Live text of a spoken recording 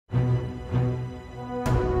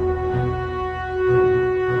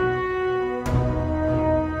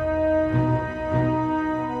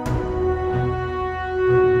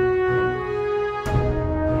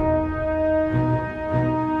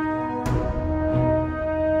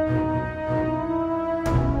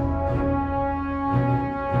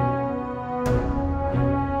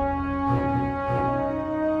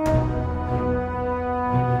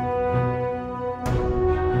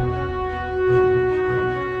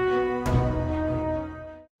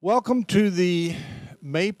Welcome to the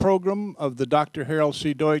May program of the Dr. Harold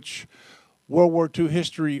C. Deutsch World War II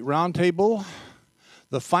History Roundtable,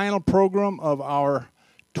 the final program of our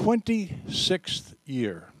 26th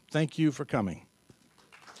year. Thank you for coming.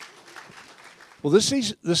 Well, this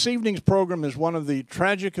evening's program is one of the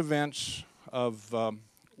tragic events of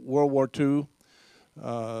World War II.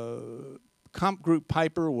 Comp Group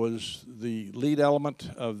Piper was the lead element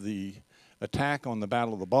of the attack on the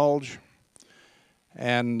Battle of the Bulge.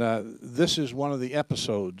 And this is one of the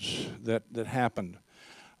episodes that happened.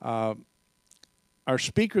 Our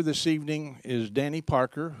speaker this evening is Danny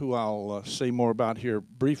Parker, who I'll say more about here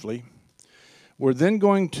briefly. We're then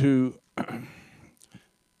going to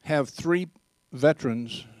have three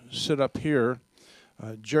veterans sit up here.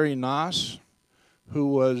 Jerry Noss, who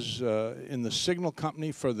was in the Signal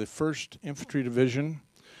Company for the 1st Infantry Division.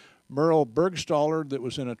 Merle Bergstaller, that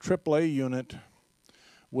was in a AAA unit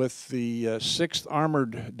with the 6th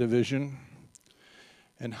Armored Division.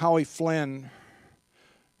 And Howie Flynn,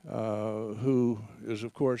 who is,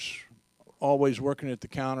 of course, always working at the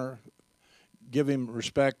counter. Give him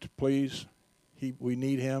respect, please. We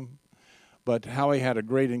need him. But Howie had a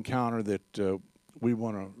great encounter that we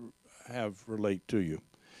want to have relate to you.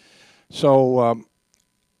 So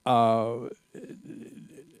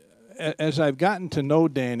as I've gotten to know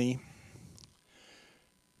Danny,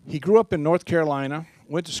 he grew up in North Carolina,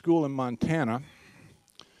 went to school in Montana,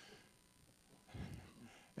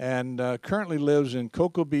 and currently lives in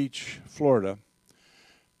Cocoa Beach, Florida.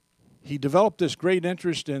 He developed this great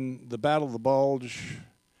interest in the Battle of the Bulge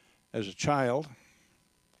as a child.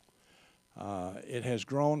 It has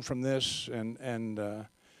grown from this, and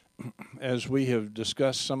as we have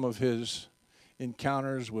discussed some of his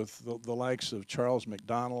encounters with the likes of Charles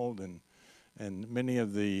McDonald and many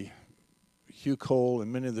of the Hugh Cole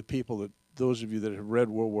and many of the people that those of you that have read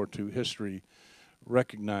World War II history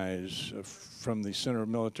recognize from the Center of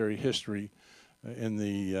Military History in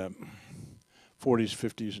the 40s,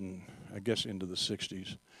 50s, and I guess into the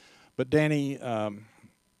 60s. But Danny, I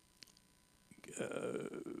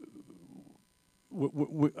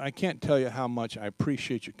can't tell you how much I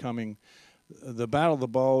appreciate you coming. The Battle of the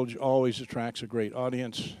Bulge always attracts a great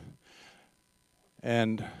audience,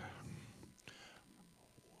 and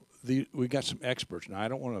we got some experts. Now, I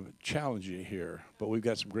don't want to challenge you here, but we've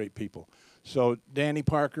got some great people. So, Danny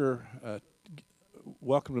Parker,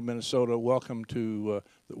 welcome to Minnesota. Welcome to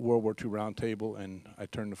the World War II Roundtable, and I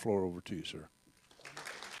turn the floor over to you, sir.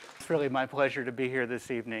 It's really my pleasure to be here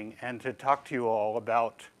this evening and to talk to you all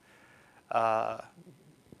about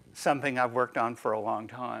something I've worked on for a long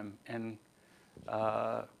time. And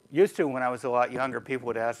used to, when I was a lot younger, people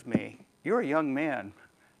would ask me, "You're a young man.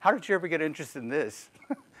 How did you ever get interested in this?"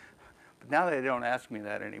 But now they don't ask me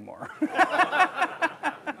that anymore.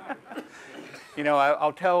 You know,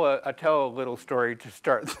 I'll tell a little story to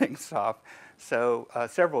start things off. So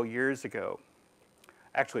several years ago,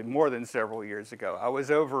 actually more than several years ago, I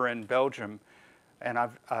was over in Belgium, and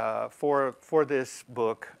for this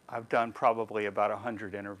book, I've done probably about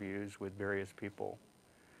 100 interviews with various people.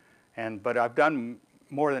 But I've done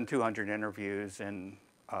more than 200 interviews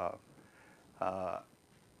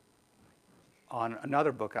on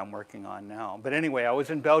another book I'm working on now. But anyway, I was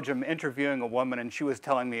in Belgium interviewing a woman, and she was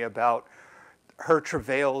telling me about her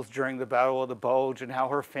travails during the Battle of the Bulge and how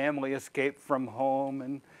her family escaped from home,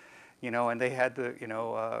 and and they had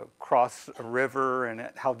to cross a river, and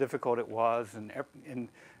how difficult it was, and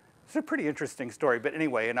it's a pretty interesting story. But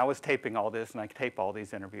anyway, and I was taping all this, and I tape all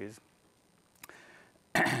these interviews.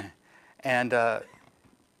 And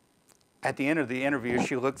at the end of the interview,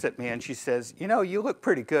 she looks at me and she says, "You know, you look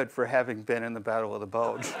pretty good for having been in the Battle of the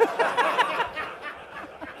Bulge."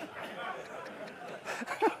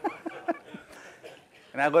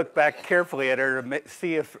 And I looked back carefully at her to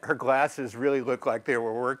see if her glasses really looked like they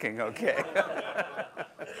were working okay.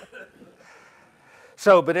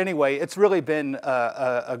 But anyway, it's really been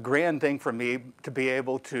a grand thing for me to be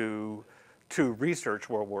able to research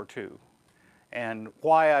World War II. And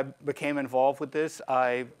why I became involved with this,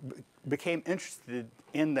 I became interested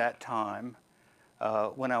in that time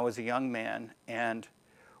when I was a young man. And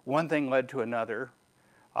one thing led to another.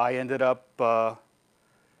 I ended up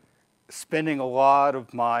spending a lot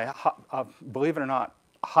of my, believe it or not,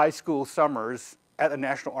 high school summers at the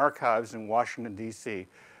National Archives in Washington, D.C.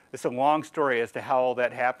 It's a long story as to how all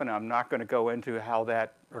that happened. I'm not going to go into how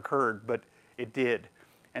that occurred, but it did.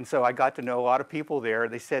 And so I got to know a lot of people there.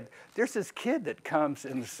 They said, "There's this kid that comes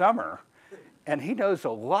in the summer, and he knows a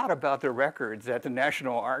lot about the records at the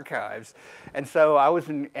National Archives." And so I was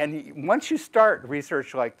and once you start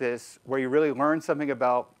research like this, where you really learn something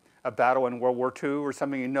about a battle in World War II or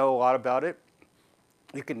something, you know a lot about it,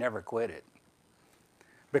 you can never quit it.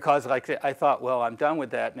 Because like I thought, well, I'm done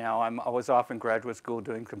with that now. I was off in graduate school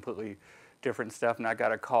doing completely different stuff, and I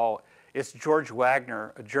got a call. It's George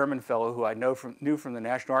Wagner, a German fellow who I knew from the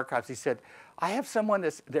National Archives. He said, I have someone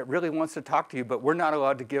that really wants to talk to you, but we're not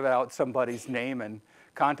allowed to give out somebody's name and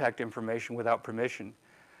contact information without permission.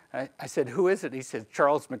 I said, who is it? He said,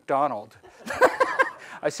 Charles McDonald.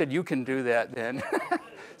 I said, you can do that then.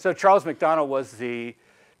 So Charles McDonald was the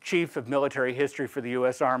chief of military history for the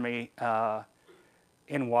U.S. Army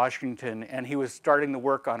in Washington, and he was starting to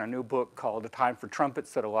work on a new book called A Time for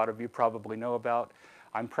Trumpets that a lot of you probably know about.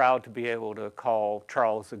 I'm proud to be able to call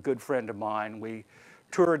Charles a good friend of mine. We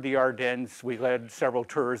toured the Ardennes. We led several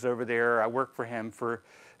tours over there. I worked for him for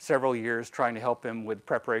several years trying to help him with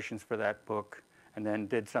preparations for that book, and then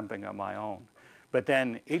did something on my own. But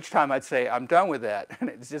then each time I'd say, I'm done with that, and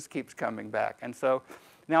it just keeps coming back. And so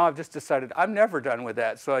now I've just decided I'm never done with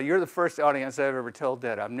that. So you're the first audience I've ever told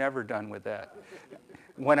that. I'm never done with that.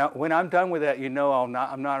 When I'm done with that, you know I'm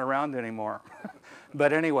not around anymore.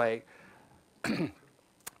 But anyway,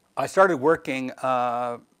 I started working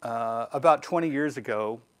about 20 years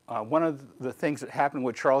ago. One of the things that happened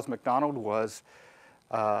with Charles McDonald was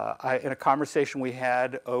in a conversation we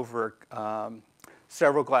had over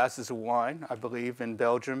several glasses of wine, I believe, in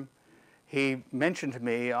Belgium, he mentioned to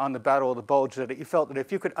me on the Battle of the Bulge that he felt that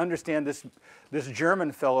if you could understand this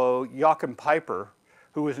German fellow, Joachim Peiper,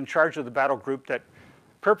 who was in charge of the battle group that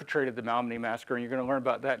perpetrated the Malmedy Massacre, and you're going to learn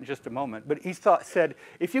about that in just a moment. But he said,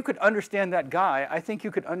 if you could understand that guy, I think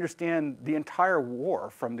you could understand the entire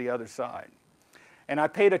war from the other side. And I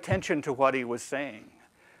paid attention to what he was saying.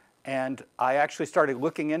 And I actually started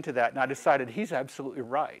looking into that, and I decided he's absolutely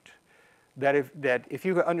right. That if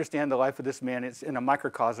you understand the life of this man, it's in a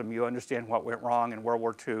microcosm, you understand what went wrong in World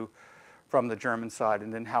War II from the German side,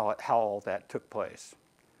 and then how all that took place.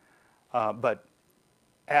 But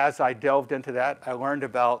as I delved into that, I learned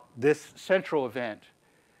about this central event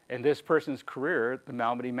in this person's career, the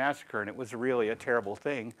Malmedy Massacre, and it was really a terrible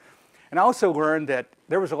thing. And I also learned that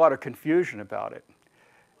there was a lot of confusion about it.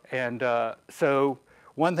 And so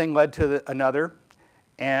one thing led to another,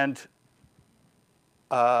 and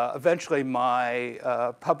eventually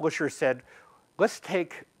my publisher said, let's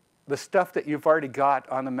take the stuff that you've already got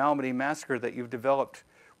on the Malmedy Massacre that you've developed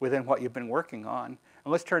within what you've been working on,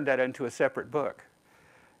 and let's turn that into a separate book.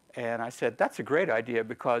 And I said, that's a great idea,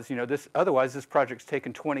 because otherwise this project's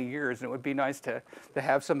taken 20 years, and it would be nice to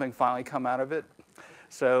have something finally come out of it.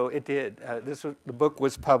 So it did. The book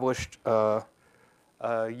was published a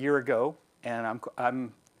year ago, and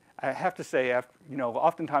I have to say,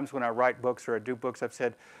 oftentimes when I write books or I do books, I've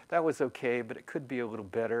said, that was okay, but it could be a little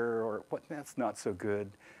better, or that's not so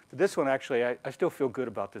good. But this one, actually, I still feel good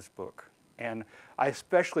about this book. And I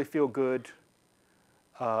especially feel good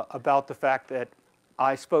about the fact that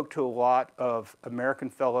I spoke to a lot of American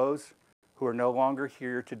fellows who are no longer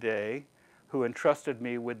here today, who entrusted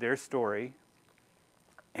me with their story.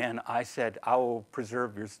 And I said, I will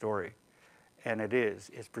preserve your story. And it is.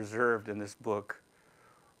 It's preserved in this book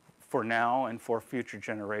for now and for future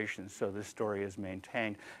generations, so this story is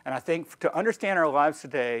maintained. And I think to understand our lives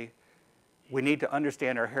today, we need to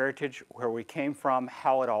understand our heritage, where we came from,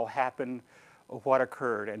 how it all happened, what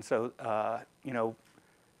occurred. And so,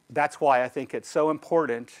 that's why I think it's so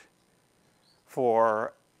important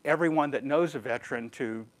for everyone that knows a veteran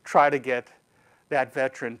to try to get that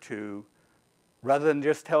veteran to, rather than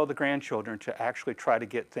just tell the grandchildren, to actually try to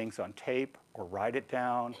get things on tape or write it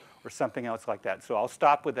down or something else like that. So I'll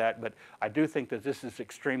stop with that, but I do think that this is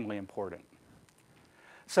extremely important.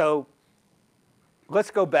 So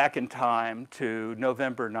let's go back in time to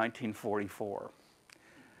November 1944.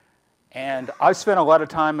 And I've spent a lot of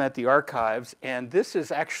time at the archives, and this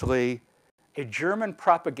is actually a German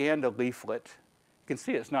propaganda leaflet. You can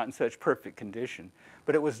see it's not in such perfect condition,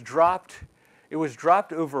 but it was dropped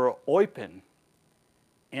over Eupen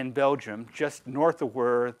in Belgium, just north of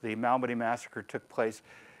where the Malmedy Massacre took place.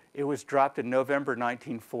 It was dropped in November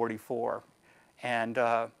 1944. And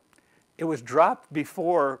it was dropped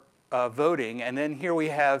before voting, and then here we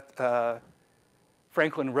have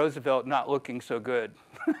Franklin Roosevelt not looking so good.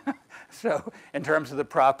 So in terms of the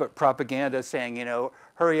propaganda saying,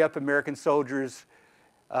 hurry up, American soldiers,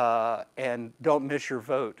 and don't miss your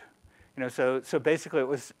vote. So basically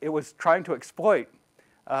it was trying to exploit,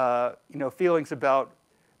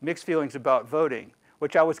 mixed feelings about voting,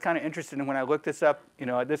 which I was kind of interested in when I looked this up.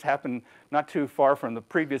 This happened not too far from the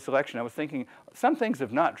previous election. I was thinking, some things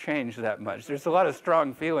have not changed that much. There's a lot of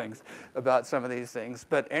strong feelings about some of these things.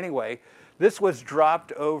 But anyway, this was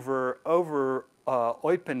dropped over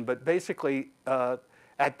Eupen, but basically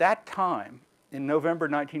at that time, in November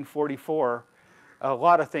 1944, a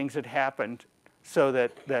lot of things had happened so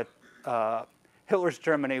that Hitler's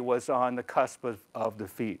Germany was on the cusp of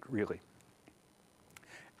defeat, really.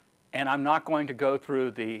 And I'm not going to go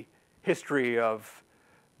through the history of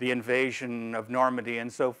the invasion of Normandy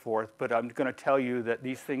and so forth, but I'm going to tell you that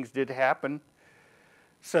these things did happen.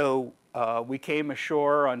 So we came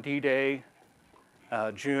ashore on D-Day,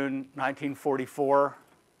 June 1944,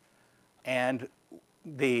 and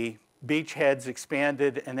the beachheads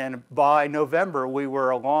expanded, and then by November we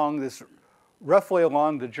were roughly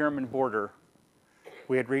along the German border.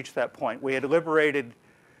 We had reached that point. We had liberated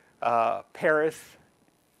Paris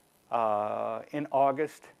in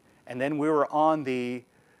August, and then we were on the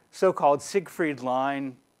so-called Siegfried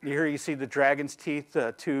Line. Here you see the Dragon's Teeth,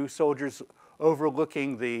 two soldiers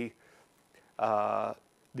overlooking the Our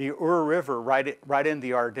River right in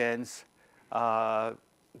the Ardennes,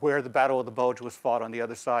 where the Battle of the Bulge was fought on the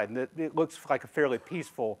other side. And it looks like a fairly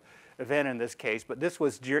peaceful event in this case, but this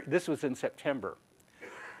was in September.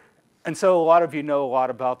 And so a lot of you know a lot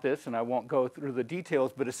about this, and I won't go through the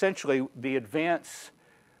details, but essentially the advance,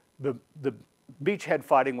 the beachhead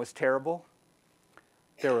fighting was terrible.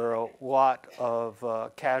 There were a lot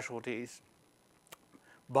of casualties.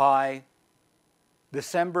 By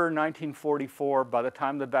December 1944, by the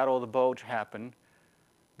time the Battle of the Bulge happened,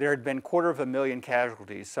 there had been 250,000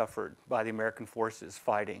 casualties suffered by the American forces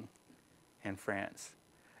fighting in France.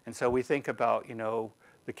 And so we think about, you know,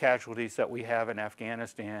 the casualties that we have in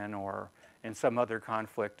Afghanistan or in some other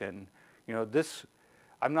conflict. And, you know, this,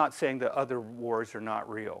 I'm not saying that other wars are not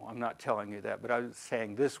real. I'm not telling you that. But I'm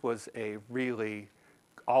saying this was a really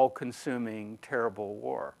all-consuming, terrible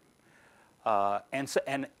war. And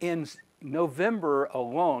in November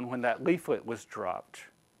alone, when that leaflet was dropped,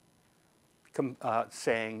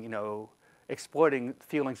 saying, you know, exploiting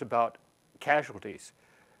feelings about casualties,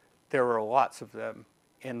 there were lots of them.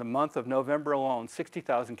 In the month of November alone,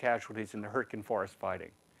 60,000 casualties in the Hurtgen Forest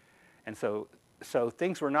fighting. And so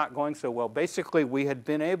things were not going so well. Basically, we had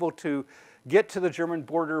been able to get to the German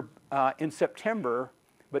border in September,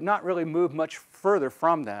 but not really move much further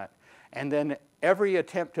from that. And then every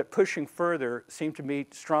attempt at pushing further seemed to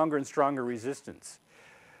meet stronger and stronger resistance.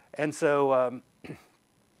 And so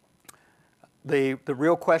the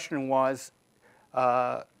real question was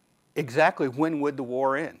exactly when would the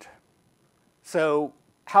war end? So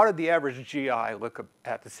how did the average GI look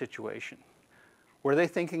at the situation? Were they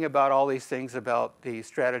thinking about all these things about the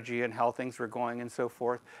strategy and how things were going and so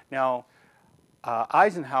forth? Now,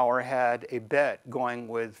 Eisenhower had a bet going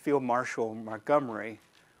with Field Marshal Montgomery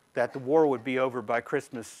that the war would be over by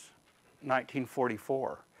Christmas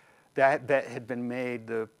 1944. That bet had been made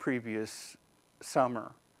the previous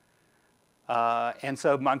summer. And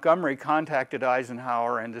so Montgomery contacted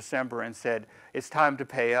Eisenhower in December and said, "It's time to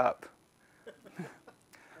pay up."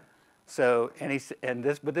 So,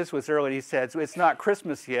 but this was early. He said, "So it's not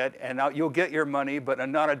Christmas yet, and you'll get your money, but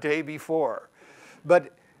not a day before."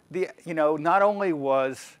 But you know, not only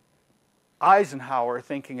was Eisenhower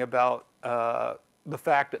thinking about the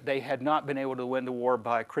fact that they had not been able to win the war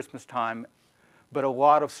by Christmas time, but a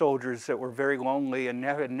lot of soldiers that were very lonely and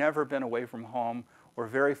had never been away from home were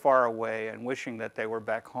very far away and wishing that they were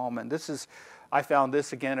back home. And this is, I found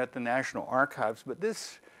this again at the National Archives, but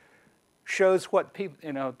this shows what people,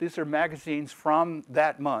 you know, these are magazines from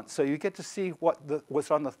that month. So you get to see what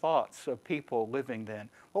was on the thoughts of people living then.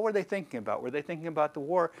 What were they thinking about? Were they thinking about the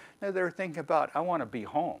war? No, they were thinking about, I want to be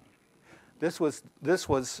home. This was,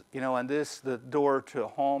 you know, and the door to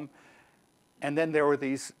home. And then there were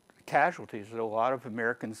these casualties. A lot of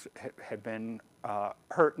Americans had been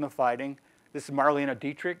hurt in the fighting. This is Marlene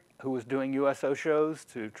Dietrich, who was doing USO shows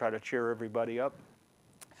to try to cheer everybody up.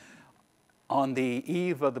 On the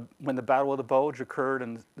eve of when the Battle of the Bulge occurred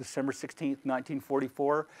on December 16th,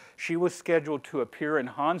 1944, she was scheduled to appear in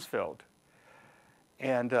Hansfeld.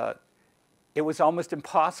 And it was almost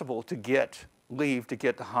impossible to get leave to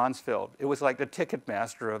get to Hansfeld. It was like the ticket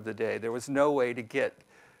master of the day. There was no way to get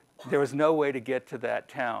to that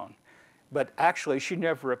town. But actually, she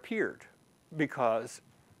never appeared because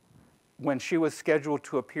when she was scheduled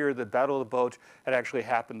to appear, the Battle of the Bulge had actually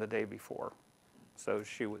happened the day before. So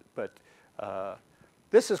she was, but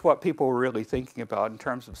this is what people were really thinking about in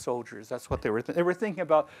terms of soldiers. That's what they were thinking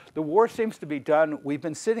about. The war seems to be done. We've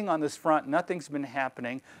been sitting on this front. Nothing's been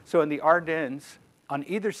happening. So in the Ardennes, on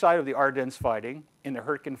either side of the Ardennes fighting, in the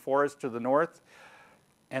Hurtgen Forest to the north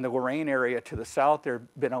and the Lorraine area to the south, there had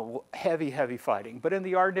been a heavy, heavy fighting. But in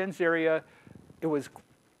the Ardennes area, it was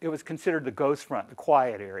considered the ghost front, the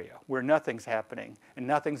quiet area, where nothing's happening and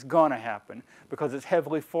nothing's gonna happen because it's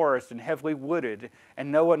heavily forested and heavily wooded, and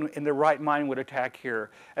no one in their right mind would attack here.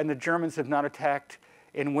 And the Germans have not attacked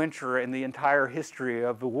in winter in the entire history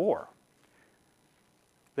of the war.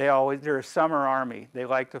 They're a summer army. They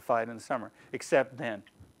like to fight in the summer, except then.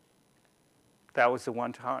 That was the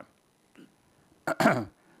one time.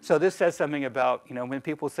 So this says something about, when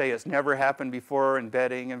people say it's never happened before in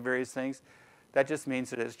betting and various things, that just means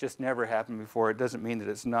that it's just never happened before. It doesn't mean that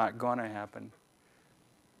it's not going to happen.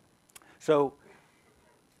 So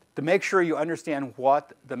to make sure you understand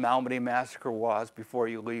what the Malmedy Massacre was before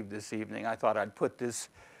you leave this evening, I thought I'd put this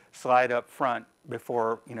slide up front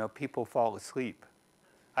before people fall asleep.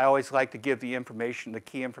 I always like to give the information, the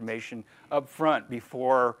key information, up front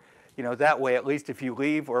before, that way at least if you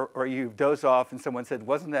leave or you doze off and someone said,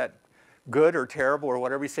 wasn't that good or terrible or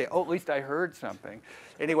whatever, you say, oh, at least I heard something.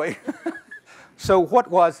 Anyway, so what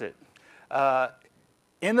was it?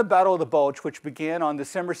 In the Battle of the Bulge, which began on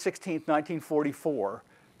December 16, 1944,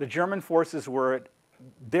 the German forces were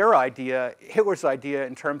their idea, Hitler's idea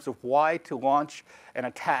in terms of why to launch an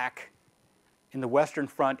attack in the Western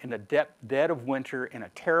Front in the dead of winter in a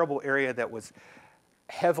terrible area that was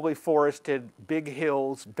heavily forested, big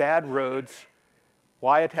hills, bad roads.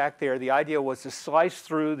 Why attack there? The idea was to slice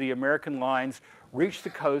through the American lines, reach the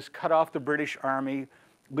coast, cut off the British Army,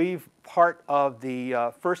 leave part of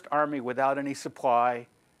the First Army without any supply,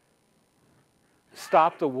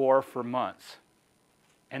 stop the war for months,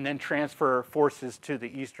 and then transfer forces to the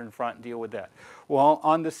Eastern Front and deal with that. Well,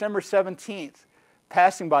 on December 17th,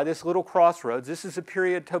 passing by this little crossroads, this is a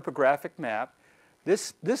period topographic map.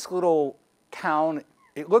 This little town,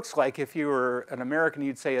 it looks like if you were an American,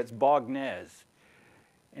 you'd say it's Baugnez.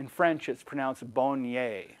 In French, it's pronounced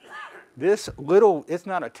Baugnez. This little, it's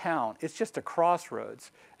not a town, it's just a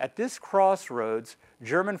crossroads. At this crossroads,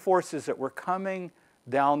 German forces that were coming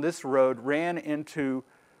down this road ran into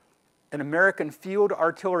an American field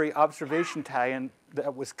artillery observation battalion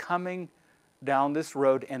that was coming down this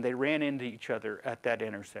road, and they ran into each other at that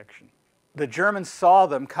intersection. The Germans saw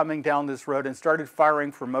them coming down this road and started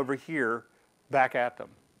firing from over here back at them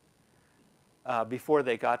before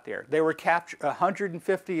they got there. They were captured,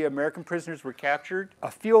 150 American prisoners were captured.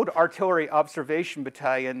 A field artillery observation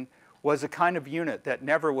battalion was a kind of unit that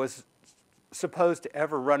never was supposed to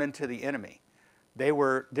ever run into the enemy. They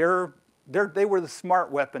were the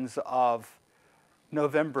smart weapons of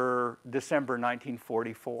November, December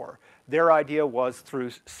 1944. Their idea was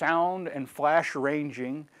through sound and flash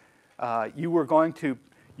ranging, you were going to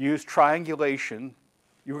use triangulation,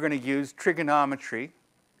 you were going to use trigonometry,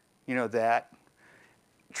 that.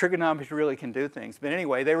 Trigonometry really can do things. But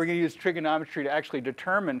anyway, they were going to use trigonometry to actually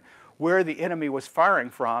determine where the enemy was firing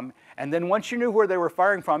from. And then once you knew where they were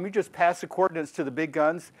firing from, you just passed the coordinates to the big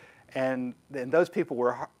guns, and then those people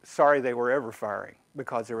were sorry they were ever firing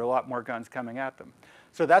because there were a lot more guns coming at them.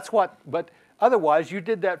 So that's what, but otherwise you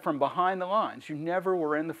did that from behind the lines. You never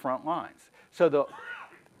were in the front lines. So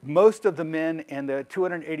most of the men in the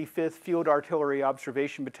 285th Field Artillery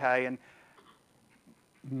Observation Battalion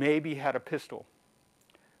maybe had a pistol.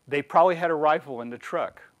 They probably had a rifle in the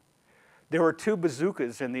truck. There were 2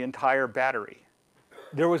 bazookas in the entire battery.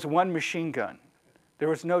 There was 1 machine gun. There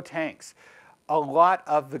was no tanks. A lot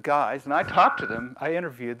of the guys, and I talked to them, I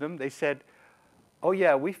interviewed them, they said, oh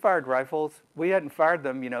yeah, we fired rifles. We hadn't fired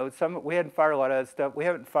them, we hadn't fired a lot of that stuff. We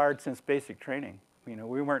haven't fired since basic training.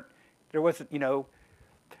 We weren't, there wasn't,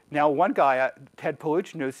 Now one guy, Ted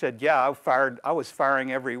Paluchino, said, yeah, I was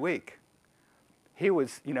firing every week. He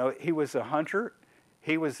was a hunter.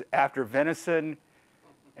 He was after venison.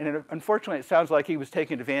 And unfortunately, it sounds like he was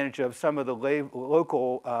taking advantage of some of the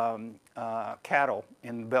local cattle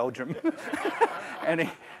in Belgium. And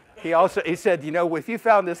he said, if you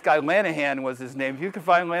found this guy, Lanahan was his name. If you could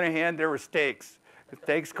find Lanahan, there were steaks.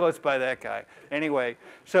 Steaks close by that guy. Anyway,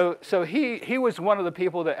 so he was one of the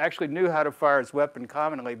people that actually knew how to fire his weapon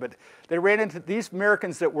commonly. But they ran into these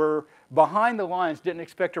Americans that were behind the lines, didn't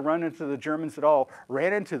expect to run into the Germans at all,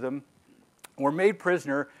 ran into them, were made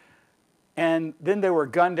prisoner, and then they were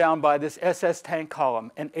gunned down by this SS tank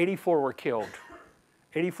column, and 84 were killed.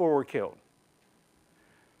 84 were killed.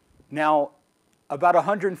 Now, about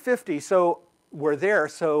 150 were there,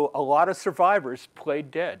 so a lot of survivors played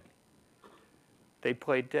dead. They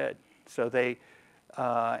played dead. So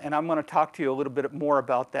and I'm going to talk to you a little bit more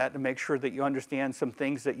about that to make sure that you understand some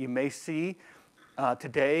things that you may see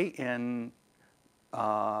today in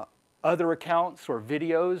other accounts or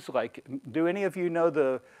videos. Like, do any of you know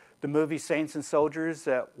the movie Saints and Soldiers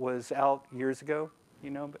that was out years ago?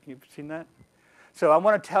 You've seen that? So I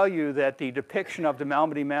want to tell you that the depiction of the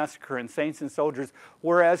Malmedy Massacre in Saints and Soldiers,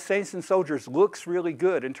 whereas Saints and Soldiers looks really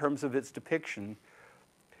good in terms of its depiction,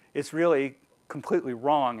 it's really completely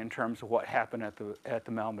wrong in terms of what happened at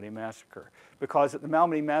the Malmedy Massacre. Because at the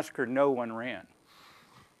Malmedy Massacre, no one ran.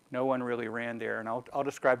 No one really ran there, and I'll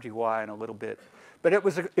describe to you why in a little bit. But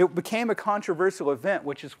it became a controversial event,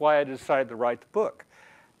 which is why I decided to write the book.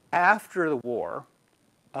 After the war,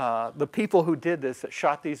 the people who did this, that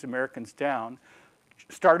shot these Americans down,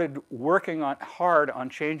 started working hard on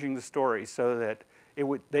changing the story so that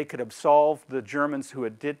they could absolve the Germans who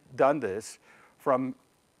had done this from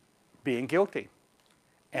being guilty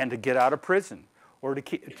and to get out of prison or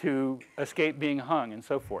to escape being hung and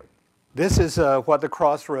so forth. This is what the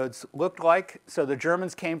crossroads looked like. So the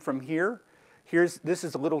Germans came from here. This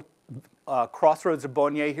is a little crossroads of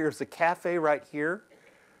Baugnez. Here's the cafe right here,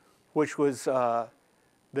 which was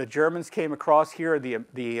the Germans came across here. The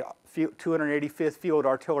 285th Field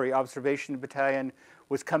Artillery Observation Battalion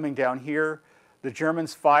was coming down here. The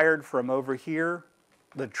Germans fired from over here.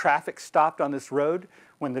 The traffic stopped on this road.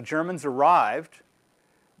 When the Germans arrived,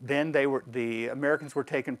 then the Americans were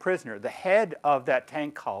taken prisoner. The head of that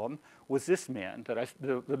tank column was this man,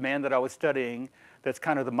 the man that I was studying. That's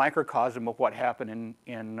kind of the microcosm of what happened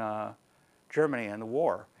in Germany in the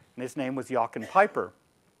war. And his name was Jochen Peiper.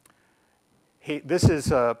 This is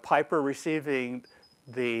Peiper receiving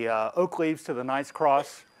the oak leaves to the Knight's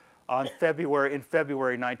Cross in February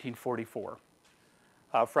 1944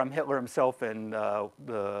 from Hitler himself and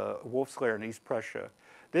the Wolfslair in East Prussia.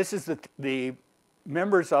 This is the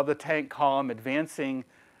members of the tank column advancing,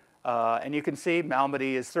 and you can see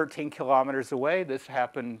Malmedy is 13 kilometers away. This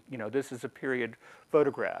happened, this is a period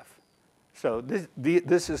photograph. So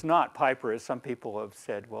this is not Peiper, as some people have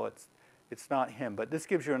said. Well, it's not him, but this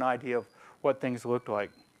gives you an idea of what things looked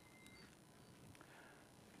like.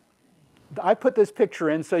 I put this picture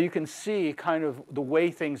in so you can see kind of the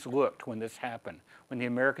way things looked when this happened, when the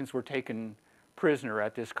Americans were taken prisoner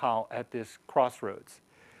at this crossroads.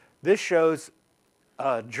 This shows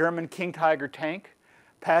a German King Tiger tank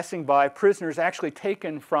passing by prisoners actually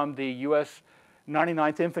taken from the U.S.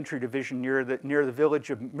 99th Infantry Division near the village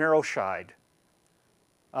of Merolscheid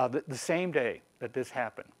the same day that this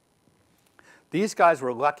happened. These guys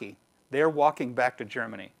were lucky. They're walking back to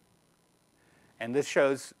Germany. And this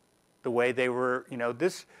shows the way they were,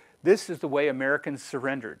 this is the way Americans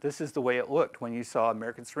surrendered. This is the way it looked when you saw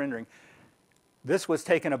Americans surrendering. This was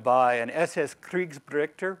taken by an SS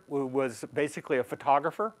Kriegsberichter, who was basically a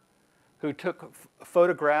photographer, who took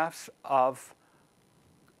photographs of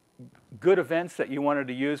good events that you wanted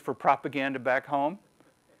to use for propaganda back home.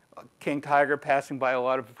 King Tiger passing by a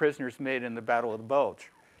lot of prisoners made in the Battle of the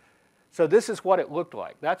Bulge. So this is what it looked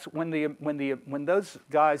like. That's when those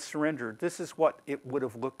guys surrendered. This is what it would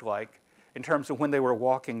have looked like in terms of when they were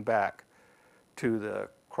walking back to the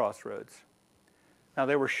crossroads. Now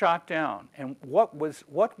they were shot down, and what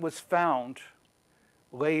was found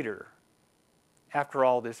later, after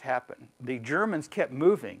all this happened, the Germans kept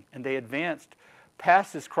moving, and they advanced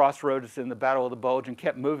past this crossroads in the Battle of the Bulge and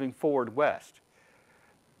kept moving forward west.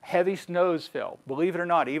 Heavy snows fell. Believe it or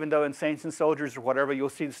not, even though in Saints and Soldiers or whatever, you'll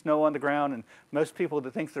see the snow on the ground, and most people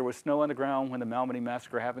that think there was snow on the ground when the Malmedy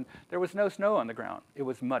Massacre happened, there was no snow on the ground. It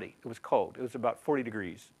was muddy. It was cold. It was about 40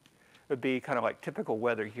 degrees. It would be kind of like typical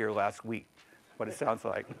weather here last week, what it sounds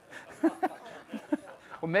like.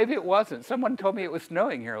 Well, maybe it wasn't. Someone told me it was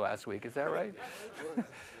snowing here last week. Is that right?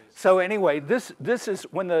 So anyway, this is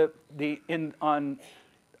when on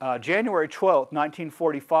January 12th,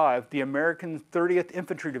 1945, the American 30th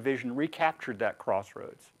Infantry Division recaptured that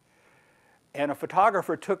crossroads. And a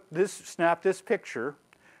photographer snapped this picture,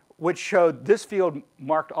 which showed this field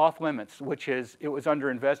marked off limits, which is, it was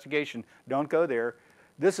under investigation. Don't go there.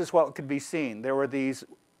 This is what could be seen. There were these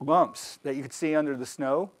lumps that you could see under the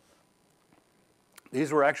snow.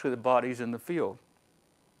 These were actually the bodies in the field.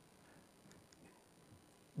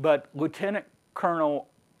 But Lieutenant Colonel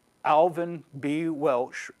Alvin B.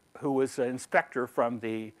 Welch, who was an inspector from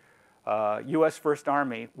the U.S. First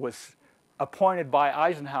Army, was appointed by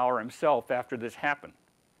Eisenhower himself after this happened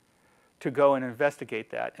to go and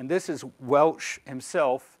investigate that. And this is Welch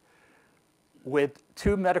himself with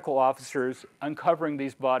 2 medical officers uncovering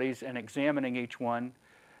these bodies and examining each one.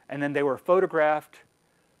 And then they were photographed,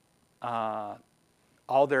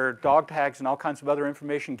 all their dog tags and all kinds of other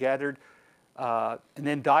information gathered, and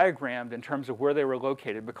then diagrammed in terms of where they were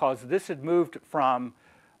located, because this had moved from,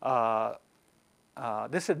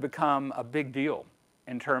 this had become a big deal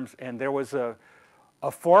in terms, and there was a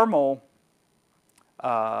formal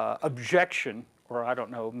objection, or I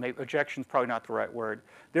don't know, maybe objection's probably not the right word.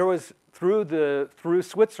 There was, through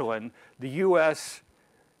Switzerland, the U.S.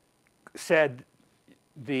 said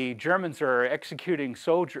the Germans are executing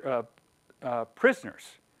prisoners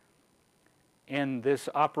in this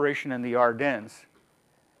operation in the Ardennes.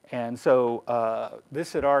 And so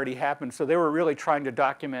this had already happened. So they were really trying to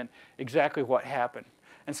document exactly what happened.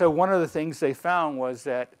 And so one of the things they found was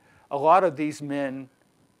that a lot of these men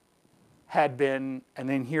had been, and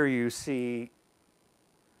then here you see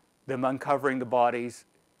them uncovering the bodies,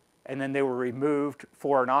 and then they were removed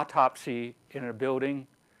for an autopsy in a building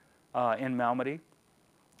in Malmedy.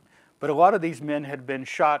 But a lot of these men had been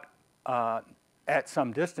shot at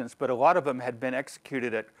some distance, but a lot of them had been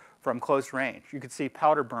executed from close range. You could see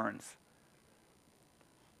powder burns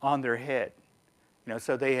on their head. You know,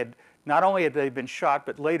 so they had, not only had they been shot,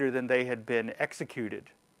 but later then they had been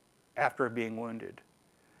executed after being wounded.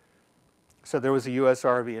 So there was a U.S.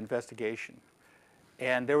 Army investigation.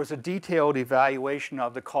 And there was a detailed evaluation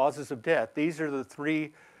of the causes of death. These are the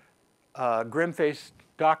three grim-faced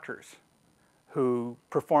doctors who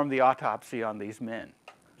performed the autopsy on these men.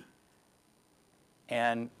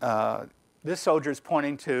 And this soldier is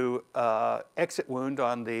pointing to exit wound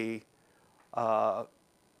on the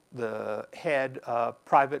head,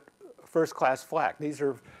 private first-class flak. These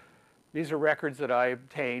are records that I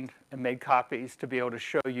obtained and made copies to be able to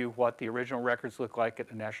show you what the original records look like at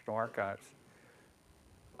the National Archives.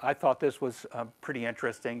 I thought this was pretty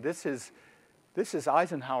interesting. This is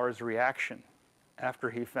Eisenhower's reaction after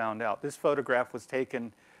he found out. This photograph was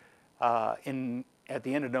taken at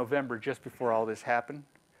the end of November, just before all this happened.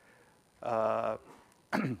 The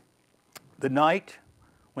night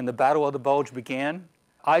when the Battle of the Bulge began,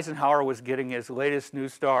 Eisenhower was getting his latest new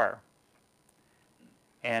star.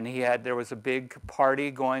 And there was a big party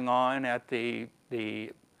going on at his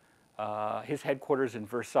headquarters in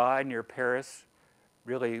Versailles near Paris.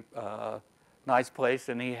 Really nice place.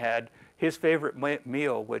 And he had his favorite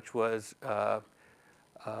meal, which was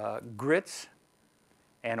grits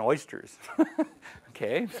and oysters.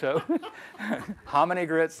 Okay, so hominy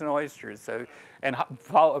grits and oysters. So, and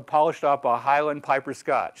polished up a Highland Piper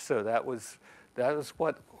Scotch. So that was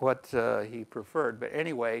what he preferred. But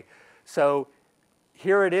anyway, so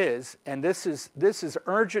here it is, and this is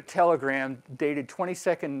urgent telegram dated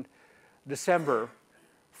 22nd December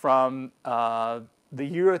from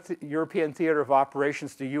the European Theater of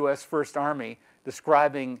Operations to U.S. First Army,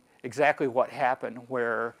 describing exactly what happened,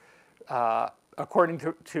 where according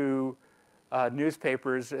to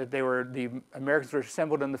newspapers, the Americans were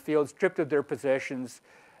assembled in the field, stripped of their possessions,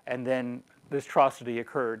 and then this atrocity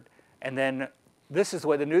occurred. And then this is the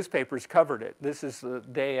way the newspapers covered it. This is the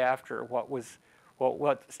day after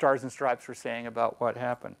what Stars and Stripes were saying about what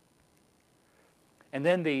happened. And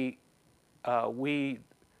then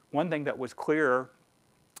one thing that was clear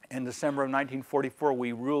in December of 1944,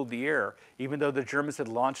 we ruled the air. Even though the Germans had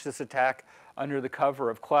launched this attack under the cover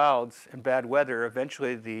of clouds and bad weather,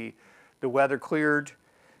 eventually the weather cleared.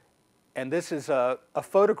 And this is a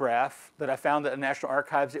photograph that I found at the National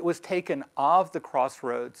Archives. It was taken of the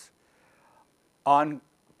crossroads on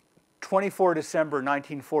 24 December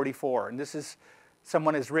 1944. And this is,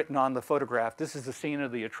 someone has written on the photograph, this is the scene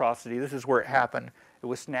of the atrocity. This is where it happened. It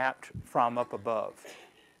was snapped from up above.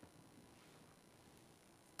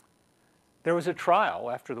 There was a trial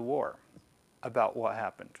after the war about what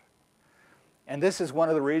happened. And this is one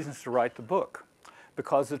of the reasons to write the book,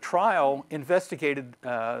 because the trial investigated,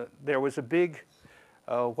 there was a big,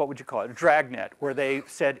 what would you call it, a dragnet, where they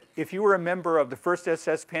said, if you were a member of the 1st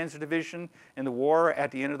SS Panzer Division in the war, at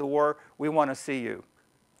the end of the war, we want to see you.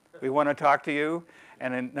 We want to talk to you.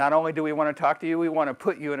 And then not only do we want to talk to you, we want to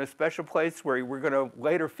put you in a special place where we're going to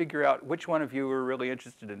later figure out which one of you we're really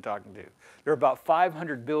interested in talking to. There were about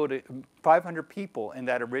 500 people in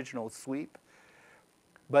that original sweep.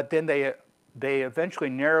 But then they eventually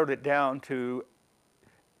narrowed it down to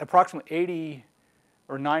approximately 80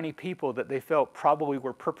 or 90 people that they felt probably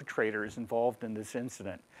were perpetrators involved in this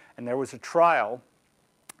incident. And there was a trial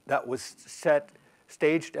that was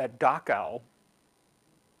staged at Dachau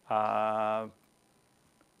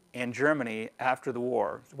in Germany after the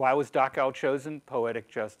war. Why was Dachau chosen? Poetic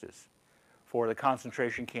justice for the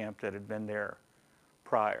concentration camp that had been there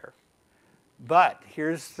prior. But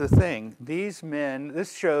here's the thing. These men,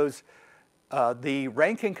 this shows the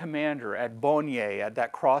ranking commander at Baugnez, at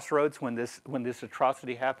that crossroads when this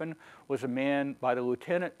atrocity happened, was a man by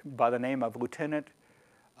the name of Lieutenant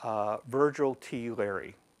Virgil T.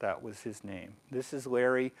 Larry. That was his name. This is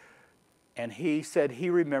Larry, and he said he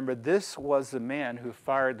remembered this was the man who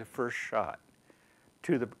fired the first shot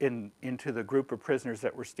into the group of prisoners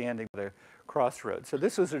that were standing at the crossroads. So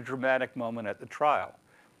this was a dramatic moment at the trial.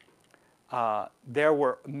 There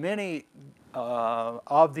were many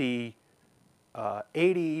of the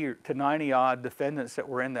 80 to 90 odd defendants that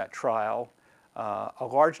were in that trial. A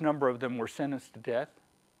large number of them were sentenced to death.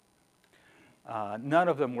 None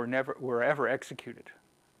of them were ever executed.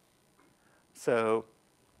 So,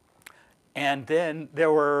 and then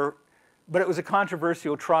there were But it was a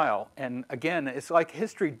controversial trial. And again, it's like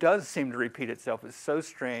history does seem to repeat itself. It's so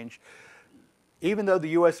strange. Even though the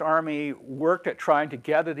U.S. Army worked at trying to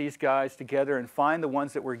gather these guys together and find the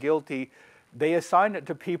ones that were guilty, they assigned it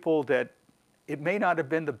to people that it may not have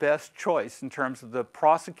been the best choice in terms of the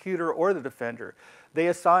prosecutor or the defender. They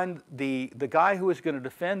assigned the guy who was going to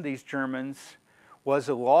defend these Germans was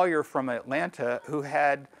a lawyer from Atlanta who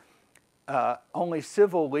had only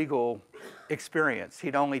civil legal experience.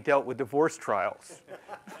 He'd only dealt with divorce trials.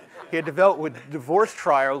 He had dealt with divorce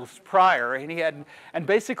trials prior, and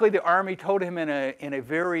basically the Army told him in a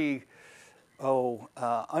very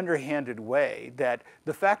underhanded way that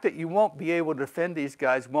the fact that you won't be able to defend these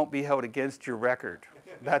guys won't be held against your record.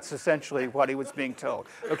 That's essentially what he was being told.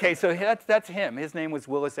 Okay, so that's him. His name was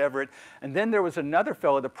Willis Everett. And then there was another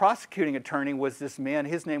fellow, the prosecuting attorney was this man,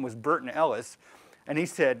 his name was Burton Ellis, and he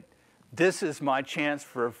said, this is my chance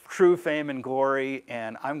for true fame and glory,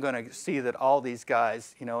 and I'm going to see that all these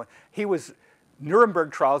guys,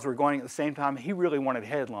 Nuremberg trials were going at the same time. He really wanted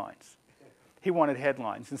headlines. He wanted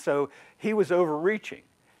headlines. And so he was overreaching.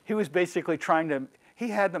 He was basically he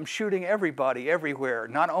had them shooting everybody everywhere,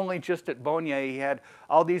 not only just at Baugnez. He had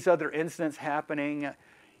all these other incidents happening.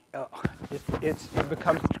 It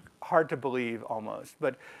becomes hard to believe almost.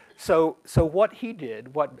 But so what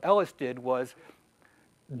Ellis did was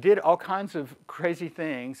did all kinds of crazy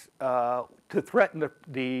things to threaten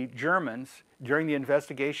the Germans during the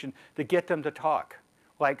investigation to get them to talk,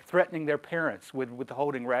 like threatening their parents with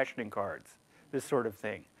withholding rationing cards, this sort of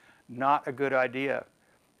thing. Not a good idea.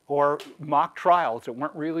 Or mock trials that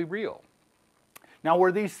weren't really real. Now,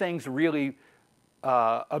 were these things really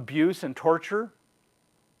abuse and torture?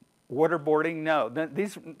 Waterboarding? No.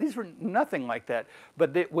 These were nothing like that.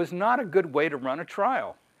 But it was not a good way to run a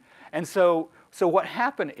trial. And so what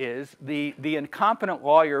happened is the incompetent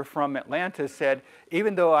lawyer from Atlanta said,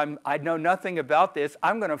 even though I know nothing about this,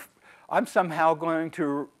 I'm somehow going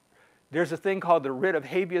to, there's a thing called the writ of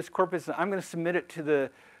habeas corpus, and I'm going to submit it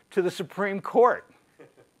to the Supreme Court.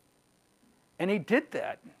 And he did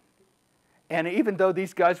that. And even though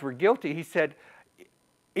these guys were guilty, he said,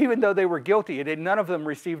 even though they were guilty, none of them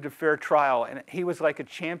received a fair trial. And he was like a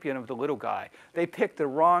champion of the little guy. They picked the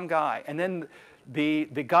wrong guy. And then the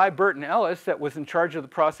guy, Burton Ellis, that was in charge of the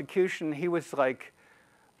prosecution, he was like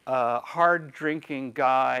a hard-drinking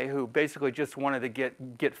guy who basically just wanted to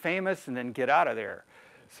get famous and then get out of there.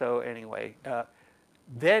 So anyway,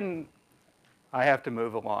 then I have to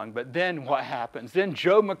move along. But then what happens? Then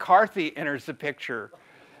Joe McCarthy enters the picture.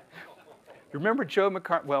 Remember Joe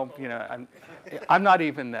McCarthy? Well, I'm not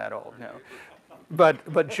even that old, no.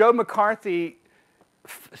 But Joe McCarthy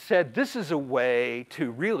said, this is a way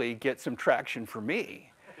to really get some traction for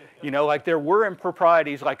me. Like there were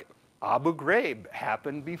improprieties, like Abu Ghraib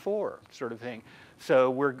happened before, sort of thing.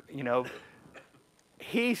 So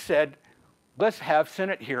he said, let's have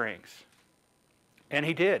Senate hearings. And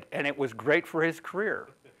he did, and it was great for his career.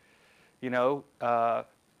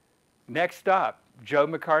 Next stop, Joe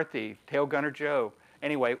McCarthy, Tail Gunner Joe.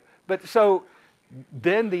 Anyway, but so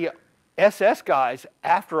then the SS guys,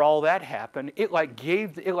 after all that happened, it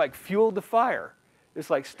fueled the fire. It's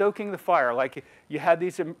like stoking the fire. Like you had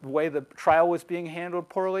the way the trial was being handled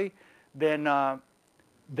poorly, then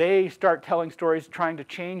they start telling stories trying to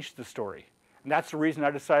change the story. And that's the reason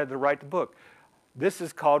I decided to write the book. This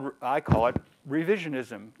is called, I call it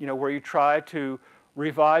revisionism, where you try to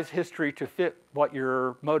revise history to fit what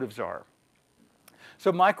your motives are.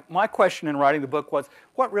 So my question in writing the book was,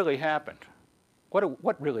 what really happened?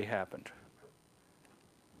 What really happened?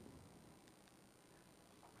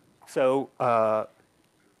 So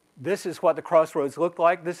this is what the crossroads looked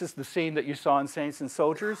like. This is the scene that you saw in Saints and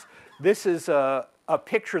Soldiers. This is a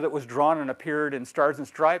picture that was drawn and appeared in Stars and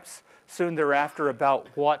Stripes soon thereafter about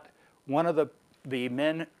what one of the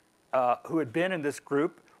men who had been in this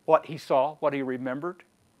group, what he saw, what he remembered.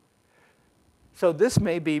 So this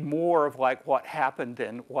may be more of like what happened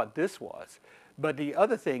than what this was. But the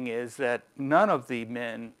other thing is that none of the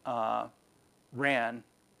men ran,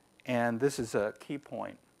 and this is a key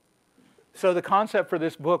point. So the concept for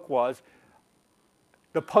this book was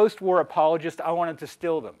the post-war apologists, I wanted to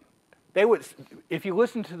still them. If you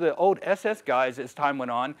listen to the old SS guys as time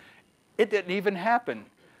went on, it didn't even happen.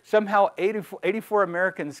 Somehow 84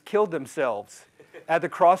 Americans killed themselves at the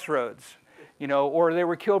crossroads, or they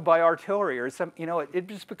were killed by artillery or some, it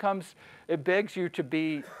just becomes, it begs you to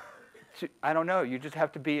be, I don't know, you just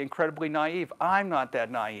have to be incredibly naive. I'm not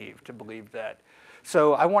that naive to believe that.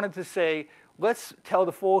 So I wanted to say, let's tell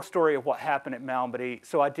the full story of what happened at Malmedy.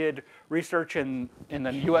 So I did research in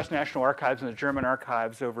the U.S. National Archives and the German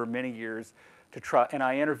archives over many years to try, and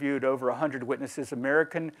I interviewed over 100 witnesses,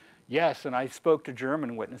 American, Yes, and I spoke to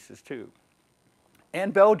German witnesses too.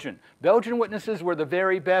 And Belgian. Belgian witnesses were the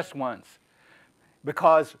very best ones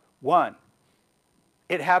because, one,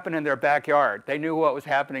 it happened in their backyard. They knew what was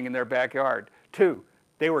happening in their backyard. Two,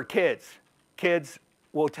 they were kids. Kids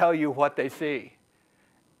will tell you what they see.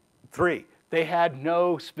 Three, they had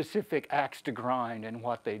no specific axe to grind in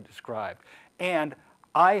what they described. And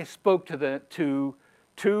I spoke to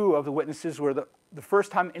two of the witnesses were the first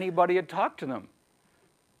time anybody had talked to them.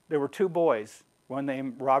 There were two boys, one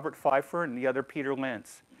named Robert Pfeiffer and the other Peter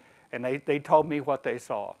Lentz. And they told me what they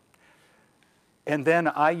saw. And then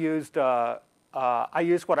I used what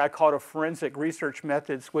I called a forensic research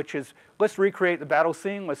methods, which is let's recreate the battle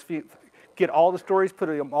scene, let's get all the stories, put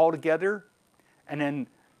them all together, and then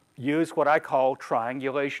use what I call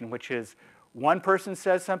triangulation, which is one person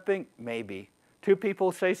says something, maybe. Two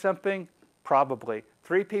people say something, probably.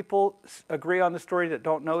 Three people agree on the story that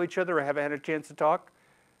don't know each other or haven't had a chance to talk.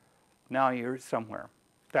 Now you're somewhere.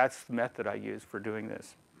 That's the method I use for doing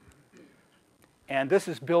this. And this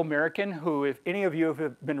is Bill American, who, if any of you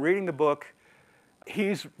have been reading the book,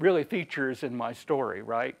 he's really features in my story,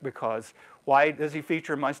 right? Because why does he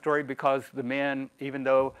feature in my story? Because the man, even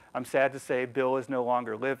though I'm sad to say Bill is no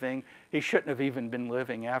longer living, he shouldn't have even been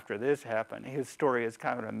living after this happened. His story is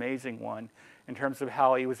kind of an amazing one in terms of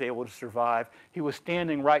how he was able to survive. He was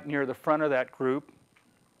standing right near the front of that group.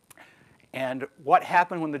 And what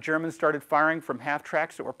happened when the Germans started firing from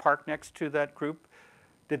half-tracks that were parked next to that group?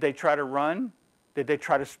 Did they try to run? Did they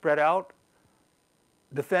try to spread out?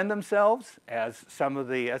 Defend themselves? As some of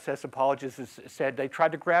the SS apologists said, they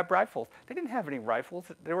tried to grab rifles. They didn't have any rifles.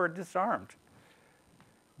 They were disarmed.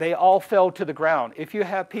 They all fell to the ground. If you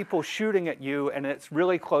have people shooting at you and it's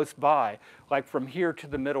really close by, like from here to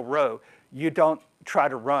the middle row, you don't try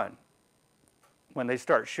to run when they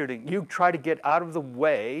start shooting. You try to get out of the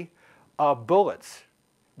way of bullets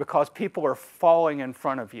because people are falling in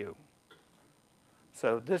front of you.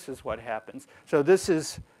 So this is what happens. So this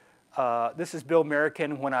is Bill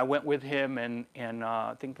American when I went with him in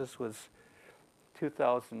I think this was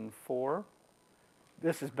 2004.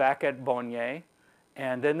 This is back at Baugnez.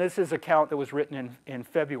 And then this is an account that was written in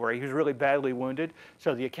February. He was really badly wounded.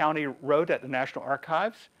 So the account he wrote at the National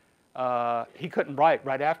Archives, he couldn't write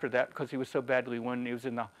right after that because he was so badly wounded. He was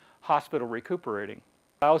in the hospital recuperating.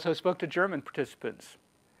 I also spoke to German participants.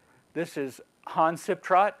 This is Hans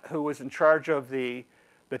Siptrot, who was in charge of the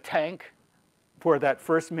tank where that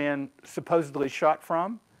first man supposedly shot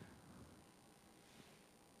from.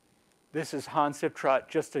 This is Hans Siptrot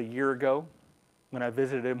just a year ago when I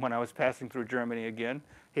visited him when I was passing through Germany again.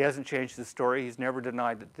 He hasn't changed his story. He's never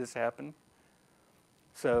denied that this happened.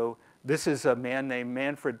 So this is a man named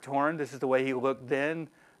Manfred Thorn. This is the way he looked then.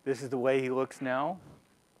 This is the way he looks now.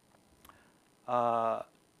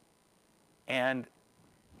 And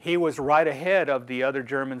he was right ahead of the other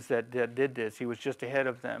Germans that did this. He was just ahead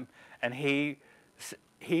of them. And he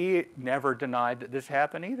never denied that this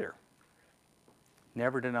happened either.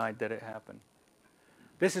 Never denied that it happened.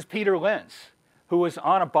 This is Peter Lentz, who was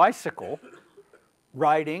on a bicycle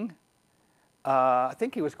riding. I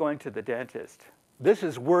think he was going to the dentist. This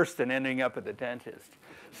is worse than ending up at the dentist.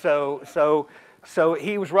 So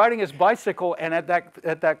he was riding his bicycle, and at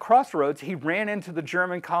that crossroads, he ran into the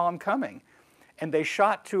German column coming. And they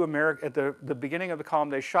shot two Americans, at the beginning of the column,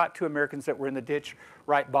 they shot two Americans that were in the ditch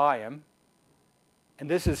right by him. And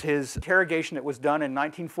this is his interrogation that was done in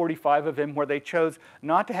 1945 of him, where they chose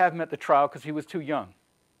not to have him at the trial because he was too young.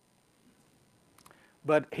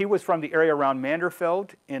 But he was from the area around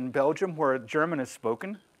Manderveld in Belgium, where German is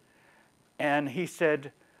spoken. And he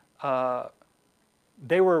said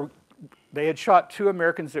they had shot two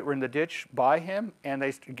Americans that were in the ditch by him, and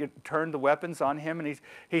they turned the weapons on him. And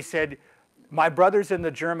he said, "My brother's in the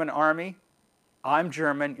German army. I'm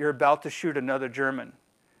German. You're about to shoot another German."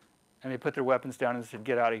 And they put their weapons down and said,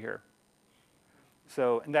 "Get out of here."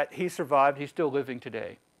 So, and that he survived. He's still living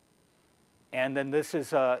today. And then this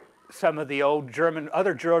is some of the old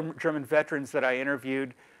other German veterans that I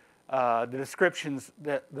interviewed. The descriptions,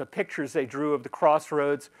 the pictures they drew of the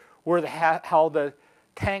crossroads, were how the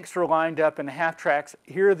tanks were lined up in half tracks.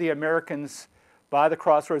 Here are the Americans by the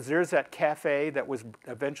crossroads. There's that cafe that was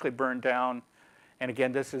eventually burned down. And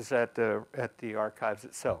again, this is at the archives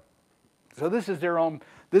itself. So this is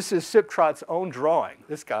this is Siptrot's own drawing,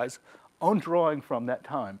 this guy's own drawing from that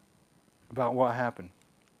time about what happened.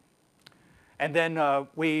 And then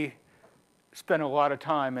we spent a lot of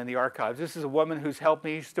time in the archives. This is a woman who's helped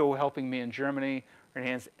me, still helping me in Germany.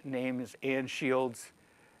 Her name is Ann Shields,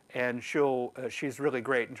 and she's really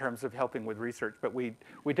great in terms of helping with research. But we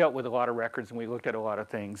dealt with a lot of records, and we looked at a lot of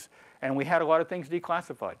things. And we had a lot of things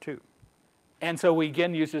declassified, too. And so we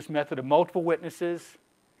again use this method of multiple witnesses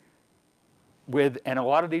and a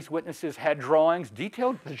lot of these witnesses had drawings,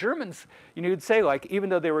 detailed. The Germans, you'd say, like, even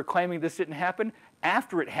though they were claiming this didn't happen,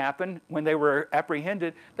 after it happened, when they were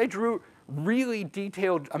apprehended, they drew really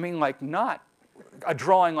detailed, I mean, like, not a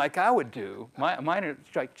drawing like I would do. Mine are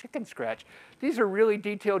like chicken scratch. These are really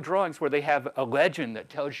detailed drawings where they have a legend that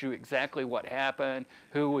tells you exactly what happened,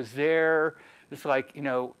 who was there. It's like,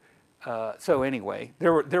 so anyway,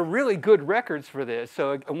 they're really good records for this.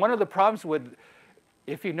 So one of the problems with,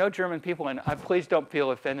 if you know German people, and please don't feel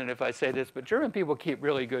offended if I say this, but German people keep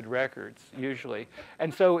really good records, usually.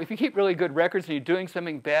 And so if you keep really good records and you're doing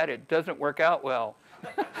something bad, it doesn't work out well.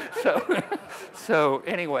 So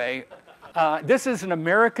anyway, this is an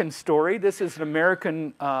American story. This is an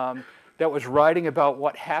American that was writing about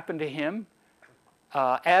what happened to him.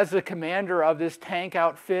 As the commander of this tank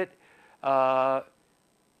outfit,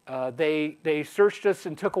 they searched us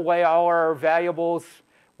and took away all our valuables,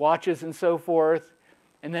 watches and so forth.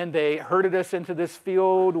 And then they herded us into this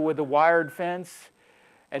field with a wired fence.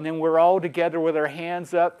 And then we're all together with our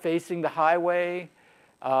hands up facing the highway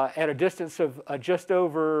at a distance of just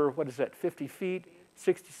over, 50 feet,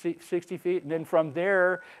 60 feet. And then from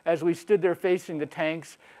there, as we stood there facing the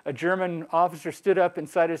tanks, a German officer stood up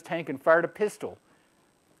inside his tank and fired a pistol.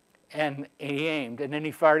 And he aimed, and then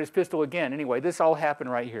he fired his pistol again. Anyway, this all happened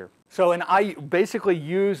right here. So, and I basically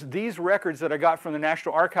used these records that I got from the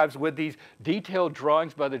National Archives with these detailed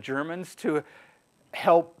drawings by the Germans to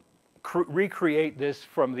help recreate this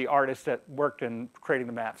from the artists that worked in creating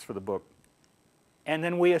the maps for the book. And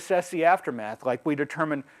then we assess the aftermath. Like, we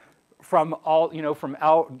determined from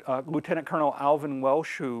Lieutenant Colonel Alvin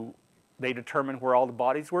Welsh, who they determined where all the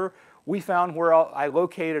bodies were. We found where I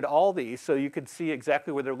located all these, so you could see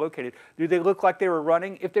exactly where they're located. Do they look like they were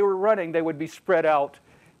running? If they were running, they would be spread out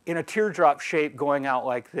in a teardrop shape going out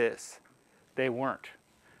like this. They weren't.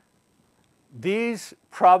 These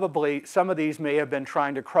probably, some of these may have been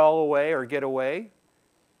trying to crawl away or get away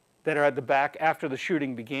that are at the back after the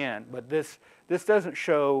shooting began. But this doesn't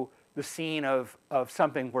show the scene of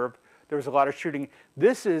something where there was a lot of shooting.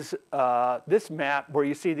 This is this map where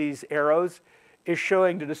you see these arrows is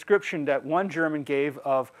showing the description that one German gave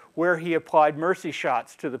of where he applied mercy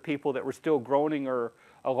shots to the people that were still groaning or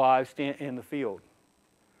alive in the field.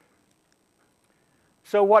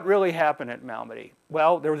 So what really happened at Malmedy?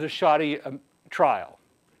 Well, there was a shoddy trial.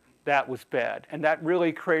 That was bad. And that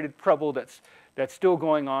really created trouble that's still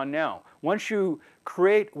going on now. Once a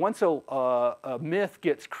myth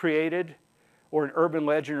gets created, or an urban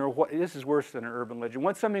legend, or this is worse than an urban legend.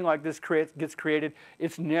 Once something like this gets created, you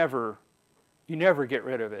never get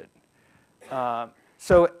rid of it.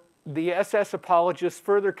 So the SS apologists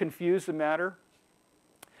further confused the matter.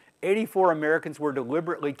 84 Americans were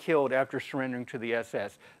deliberately killed after surrendering to the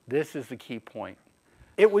SS. This is the key point.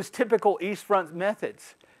 It was typical East Front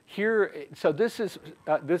methods. Here, so this is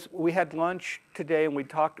we had lunch today, and we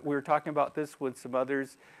were talking about this with some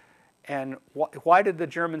others. And why did the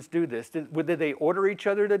Germans do this? Did they order each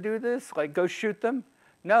other to do this? Like, go shoot them?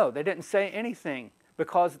 No, they didn't say anything,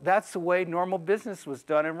 because that's the way normal business was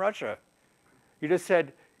done in Russia. You just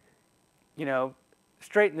said,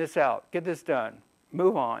 straighten this out, get this done,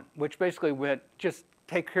 move on, which basically meant just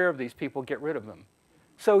take care of these people, get rid of them.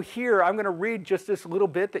 So here, I'm going to read just this little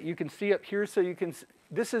bit that you can see up here. So you can.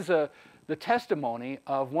 This is the testimony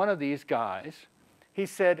of one of these guys. He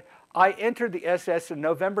said, I entered the SS in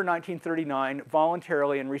November 1939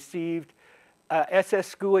 voluntarily and received SS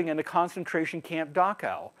schooling in the concentration camp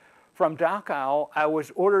Dachau. From Dachau, I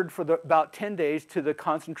was ordered for about 10 days to the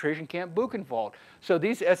concentration camp Buchenwald. So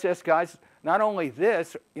these SS guys, not only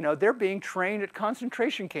this, they're being trained at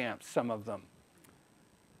concentration camps, some of them.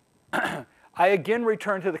 I again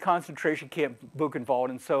returned to the concentration camp Buchenwald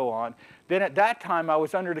and so on. Then at that time, I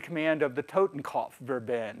was under the command of the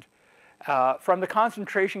Totenkopfverband. From the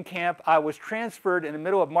concentration camp, I was transferred in the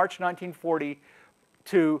middle of March 1940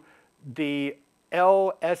 to the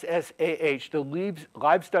LSSAH, the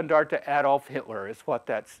Leibstandarte Adolf Hitler is what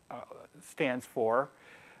that stands for,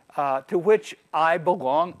 to which I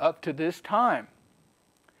belong up to this time.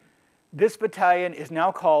 This battalion is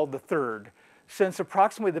now called the 3rd. Since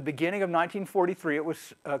approximately the beginning of 1943, it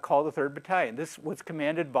was called the 3rd Battalion. This was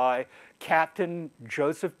commanded by Captain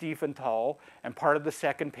Joseph Diefenthal and part of the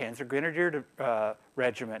 2nd Panzer Grenadier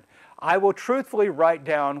Regiment. I will truthfully write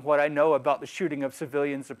down what I know about the shooting of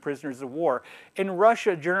civilians and prisoners of war. In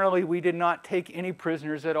Russia, generally, we did not take any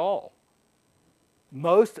prisoners at all.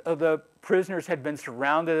 Most of the prisoners had been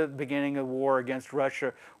surrounded at the beginning of the war against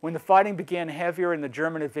Russia. When the fighting began heavier and the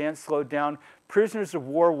German advance slowed down, prisoners of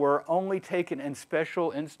war were only taken in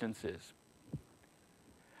special instances.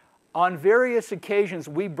 On various occasions,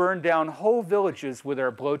 we burned down whole villages with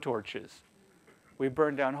our blowtorches. We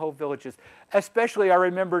burned down whole villages. Especially, I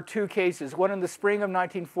remember two cases. One in the spring of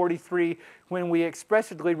 1943, when we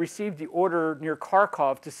expressly received the order near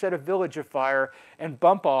Kharkov to set a village afire and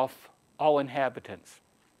bump off all inhabitants,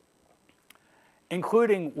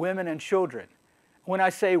 including women and children. When I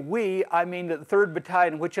say we, I mean the 3rd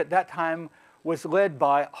Battalion, which at that time was led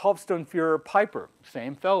by Hauptsturmführer Piper,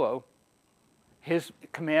 same fellow. His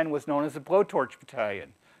command was known as the Blowtorch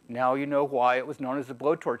Battalion. Now you know why it was known as the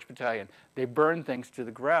Blowtorch Battalion. They burned things to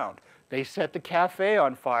the ground. They set the cafe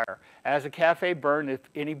on fire. As the cafe burned, if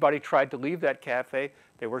anybody tried to leave that cafe,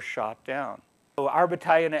 they were shot down. So our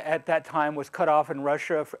battalion at that time was cut off in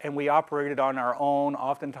Russia, and we operated on our own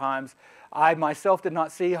oftentimes. I myself did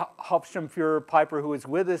not see Hauptsturmführer Piper, who was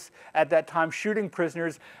with us at that time, shooting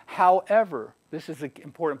prisoners. However, this is an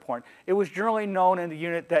important point, it was generally known in the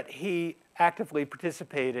unit that he actively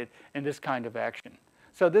participated in this kind of action.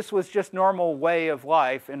 So this was just normal way of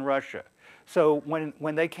life in Russia. So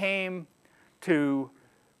when they came to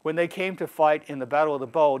fight in the Battle of the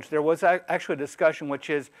Bulge, there was actually a discussion, which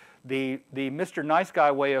is the Mr. Nice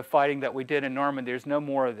Guy way of fighting that we did in Normandy. There's no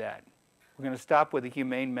more of that. We're going to stop with the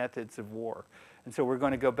humane methods of war. And so we're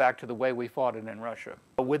going to go back to the way we fought it in Russia.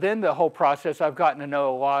 Within the whole process, I've gotten to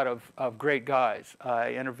know a lot of great guys.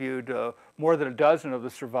 I interviewed more than a dozen of the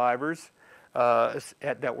survivors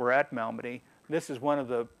that were at Malmedy. This is one of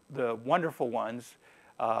the wonderful ones.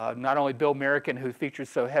 Not only Bill Merricken, who features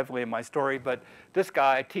so heavily in my story, but this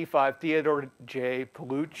guy, T5 Theodore J.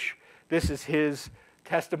 Paluch. This is his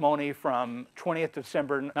testimony from 20th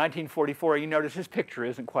December 1944. You notice his picture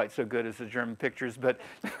isn't quite so good as the German pictures, but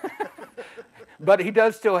but he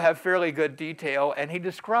does still have fairly good detail, and he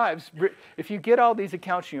describes, if you get all these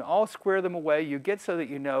accounts and you all square them away, you get so that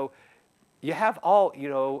you have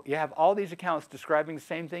all these accounts describing the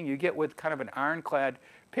same thing. You get with kind of an ironclad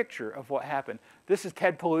picture of what happened. This is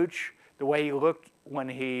Ted Paluch, the way he looked when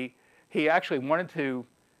he actually wanted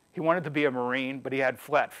to be a Marine, but he had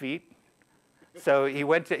flat feet. So he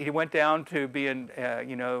went down to be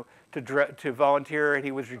to volunteer, and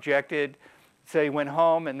he was rejected. So he went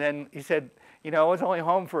home, and then he said, I was only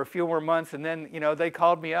home for a few more months, and then they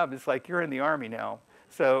called me up. It's like, you're in the Army now.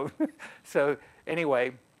 So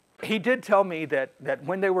anyway. He did tell me that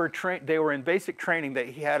when they were in basic training, that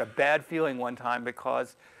he had a bad feeling one time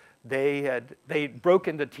because they broke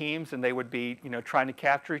into teams and they would be trying to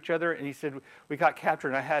capture each other. And he said, we got captured,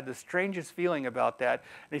 and I had the strangest feeling about that.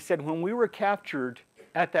 And he said, when we were captured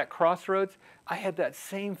at that crossroads, I had that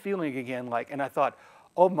same feeling again. And I thought,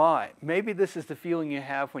 oh my, maybe this is the feeling you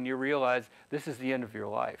have when you realize this is the end of your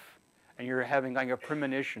life, and you're having like a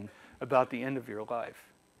premonition about the end of your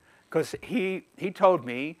life. Because he told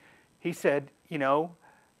me, he said,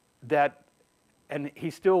 that, and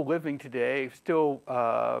he's still living today, still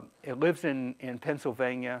lives in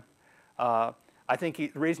Pennsylvania. I think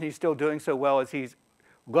the reason he's still doing so well is he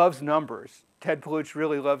loves numbers. Ted Paluch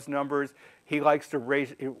really loves numbers. He likes to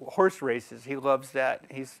race horse races. He loves that.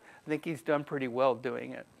 I think he's done pretty well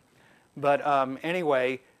doing it. But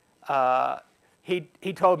anyway,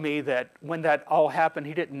 he told me that when that all happened,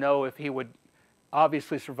 he didn't know if he would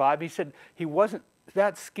obviously survive. He said he wasn't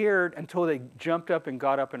that scared until they jumped up and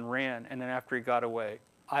got up and ran, and then after he got away.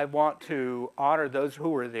 I want to honor those who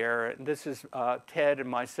were there. And this is Ted and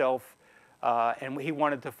myself, and he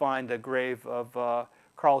wanted to find the grave of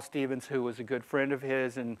Carl Stevens, who was a good friend of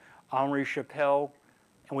his, and Henri Chapelle.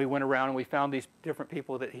 And we went around and we found these different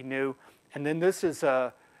people that he knew. And then this is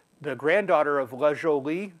the granddaughter of La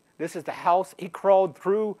Jolie. This is the house. He crawled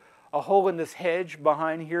through a hole in this hedge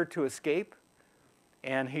behind here to escape.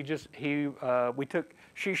 And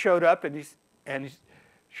she showed up, and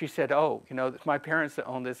she said, oh, it's my parents that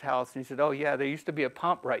own this house. And he said, oh yeah, there used to be a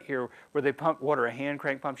pump right here where they pump water, a hand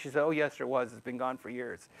crank pump. She said, oh yes, there was. It's been gone for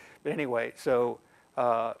years. But anyway, so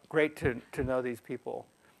great to know these people.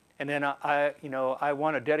 And then I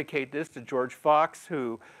want to dedicate this to George Fox,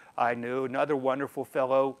 who I knew, another wonderful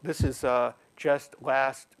fellow. This is just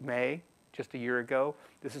last May, just a year ago.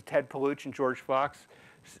 This is Ted Paluch and George Fox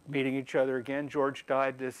meeting each other again. George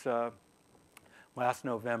died this last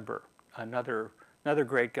November. Another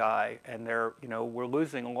great guy, and we're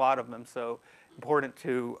losing a lot of them. So important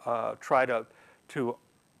to try to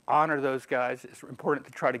honor those guys. It's important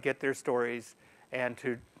to try to get their stories and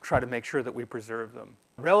to try to make sure that we preserve them.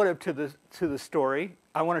 Relative to the story,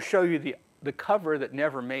 I want to show you the cover that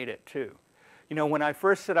never made it too. When I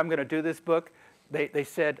first said I'm going to do this book, they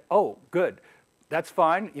said, oh, good. That's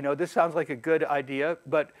fine. This sounds like a good idea,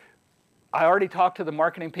 but I already talked to the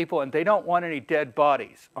marketing people, and they don't want any dead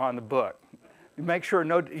bodies on the book. Make sure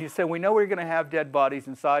he said, we know we're going to have dead bodies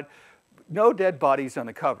inside. No dead bodies on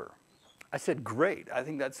the cover. I said, great. I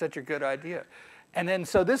think that's such a good idea. And then,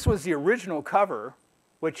 so this was the original cover,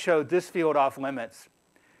 which showed this field off limits.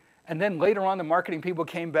 And then later on, the marketing people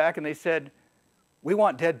came back and they said, we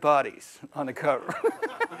want dead bodies on the cover.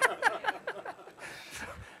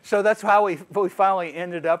 So that's how we finally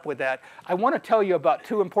ended up with that. I want to tell you about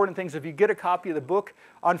two important things. If you get a copy of the book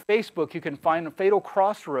on Facebook, you can find Fatal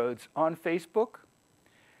Crossroads on Facebook.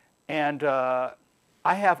 And I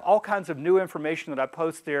have all kinds of new information that I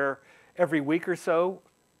post there every week or so.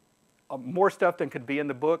 More stuff than could be in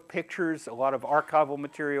the book, pictures, a lot of archival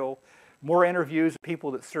material, more interviews,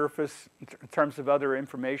 people that surface in terms of other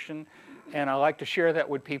information. And I like to share that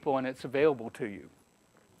with people, and it's available to you.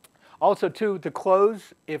 Also, too, to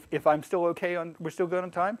close, if I'm still okay, we're still good on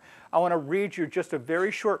time, I want to read you just a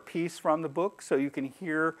very short piece from the book so you can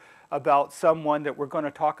hear about someone that we're going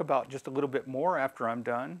to talk about just a little bit more after I'm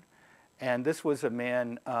done. And this was a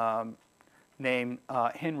man named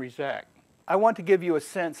Henry Zach. I want to give you a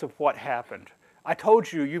sense of what happened. I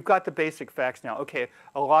told you, you've got the basic facts now. Okay,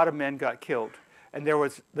 a lot of men got killed. And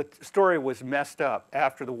the story was messed up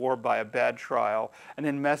after the war by a bad trial, and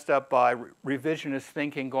then messed up by revisionist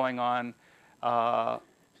thinking going on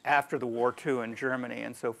after the war too in Germany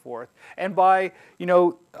and so forth. And by,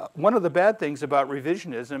 one of the bad things about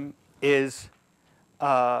revisionism is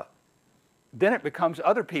then it becomes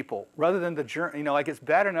other people rather than the like it's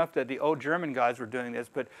bad enough that the old German guys were doing this,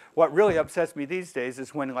 but what really upsets me these days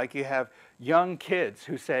is when like you have young kids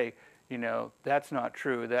who say, that's not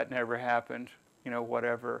true, that never happened.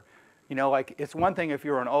 Whatever. Like it's one thing if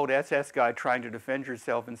you're an old SS guy trying to defend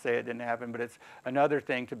yourself and say it didn't happen, but it's another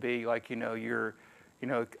thing to be like, you're,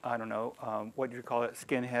 I don't know, what do you call it,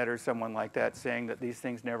 skinhead or someone like that, saying that these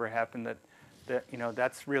things never happened,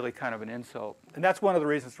 that's really kind of an insult. And that's one of the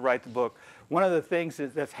reasons to write the book. One of the things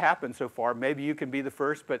that's happened so far, maybe you can be the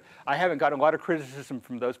first, but I haven't gotten a lot of criticism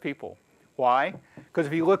from those people. Why? Because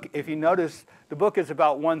if you notice, the book is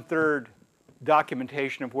about 1/3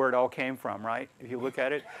 documentation of where it all came from, right? If you look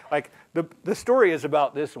at it, like the story is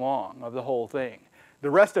about this long of the whole thing.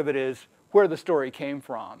 The rest of it is where the story came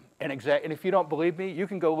from. And if you don't believe me, you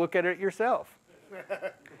can go look at it yourself.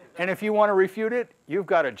 And if you want to refute it, you've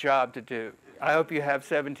got a job to do. I hope you have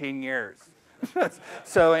 17 years.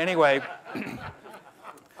 So anyway,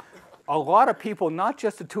 a lot of people, not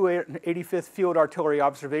just the 285th Field Artillery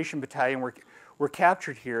Observation Battalion were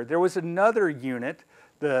captured here. There was another unit,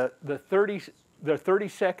 the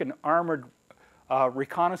 32nd Armored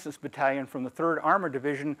Reconnaissance Battalion from the 3rd Armored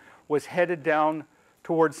Division was headed down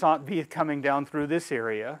towards Saint-Vie, coming down through this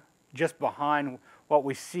area, just behind what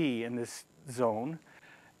we see in this zone.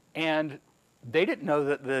 And they didn't know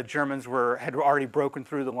that the Germans had already broken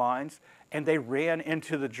through the lines, and they ran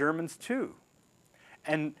into the Germans too.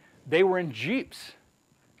 And they were in jeeps,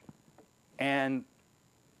 and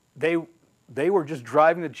they were just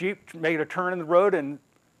driving the jeep, made a turn in the road, and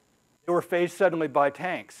they were faced suddenly by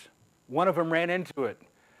tanks. One of them ran into it.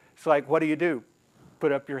 It's like, what do you do?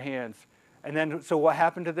 Put up your hands. And then, so what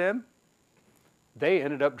happened to them? They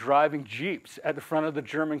ended up driving jeeps at the front of the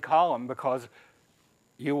German column because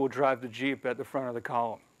you will drive the jeep at the front of the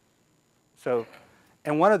column. So,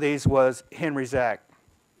 and one of these was Henry Zach.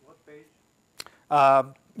 What page?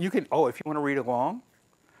 You can, if you want to read along.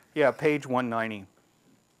 Yeah, page 190.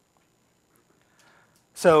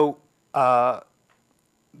 So,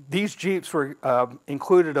 these jeeps were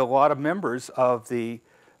included a lot of members of the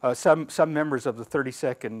some members of the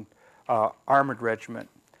 32nd Armored Regiment.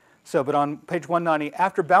 So, but on page 190,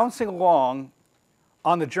 after bouncing along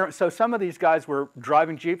on the German, so some of these guys were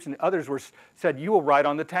driving jeeps, and others said, "You will ride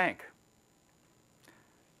on the tank."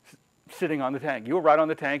 Sitting on the tank, you will ride on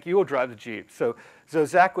the tank. You will drive the jeep. So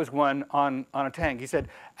Zach was one on a tank. He said,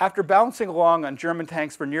 after bouncing along on German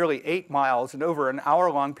tanks for nearly 8 miles and over an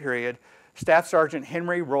hour-long period, Staff Sergeant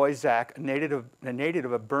Henry Roy Zach, a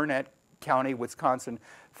native of Burnett County, Wisconsin,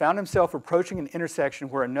 found himself approaching an intersection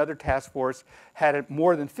where another task force had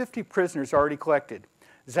more than 50 prisoners already collected.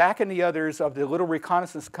 Zach and the others of the little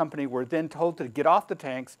reconnaissance company were then told to get off the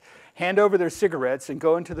tanks, hand over their cigarettes, and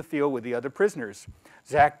go into the field with the other prisoners.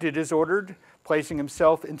 Zach did as ordered, placing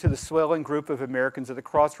himself into the swelling group of Americans at the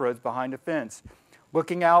crossroads behind a fence.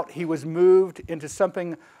 Looking out, he was moved into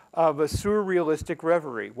something of a surrealistic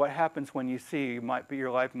reverie. What happens when you see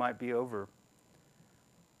your life might be over?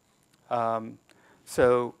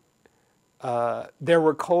 There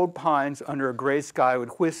were cold pines under a gray sky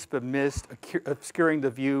with wisps of mist obscuring the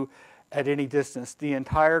view at any distance. The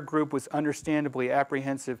entire group was understandably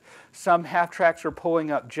apprehensive. Some half-tracks were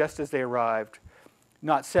pulling up just as they arrived.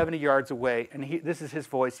 not 70 yards away. And this is his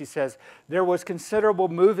voice. He says, "There was considerable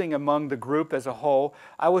moving among the group as a whole.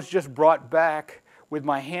 I was just brought back with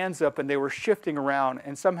my hands up, and they were shifting around.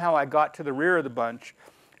 And somehow I got to the rear of the bunch.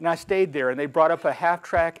 And I stayed there, and they brought up a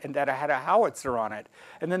half-track and that had a howitzer on it.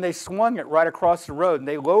 And then they swung it right across the road, and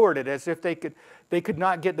they lowered it as if they could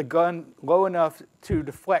not get the gun low enough to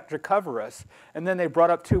deflect to cover us. And then they brought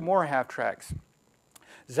up 2 more half-tracks."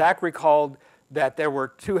 Zach recalled that there were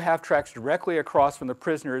 2 half-tracks directly across from the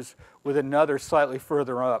prisoners with another slightly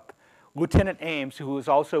further up. Lieutenant Ames, who was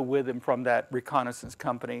also with him from that reconnaissance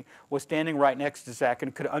company, was standing right next to Zach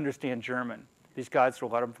and could understand German. These guys were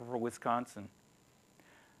a lot of them from Wisconsin.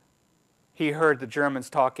 He heard the Germans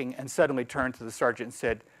talking and suddenly turned to the sergeant and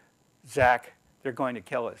said, "Zach, they're going to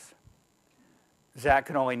kill us." Zach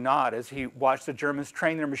could only nod as he watched the Germans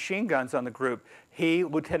train their machine guns on the group. He,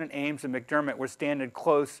 Lieutenant Ames, and McDermott were standing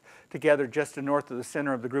close together just to north of the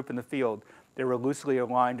center of the group in the field. They were loosely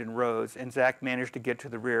aligned in rows, and Zach managed to get to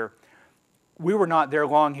the rear. "We were not there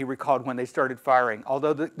long," he recalled, when they started firing.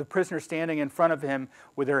 Although the prisoners standing in front of him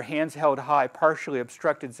with their hands held high partially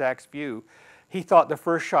obstructed Zach's view, he thought the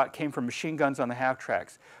first shot came from machine guns on the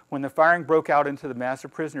half-tracks. When the firing broke out into the mass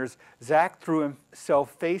of prisoners, Zach threw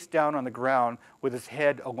himself face down on the ground with his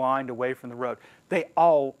head aligned away from the road. They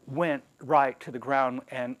all went right to the ground,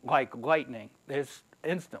 and like lightning,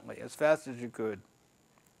 instantly, as fast as you could.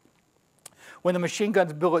 When the machine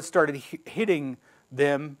gun's bullets started hitting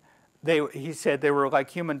them, he said they were like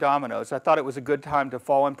human dominoes. "I thought it was a good time to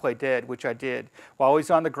fall and play dead," which I did. While he's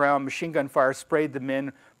on the ground, machine gun fire sprayed the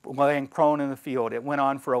men laying prone in the field. It went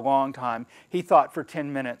on for a long time. He thought for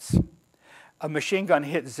 10 minutes. A machine gun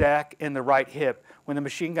hit Zach in the right hip. When the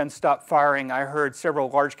machine gun stopped firing, I heard several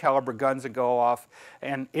large caliber guns go off,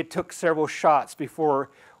 and it took several shots before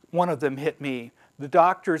one of them hit me. The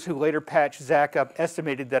doctors who later patched Zach up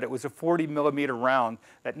estimated that it was a 40-millimeter round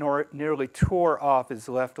that nearly tore off his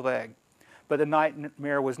left leg. But the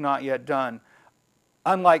nightmare was not yet done.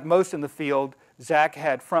 Unlike most in the field, Zach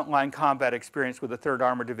had frontline combat experience with the 3rd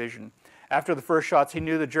Armored Division. After the first shots, he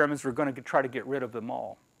knew the Germans were going to try to get rid of them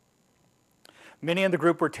all. Many in the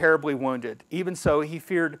group were terribly wounded. Even so, he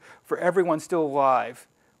feared for everyone still alive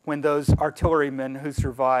when those artillerymen who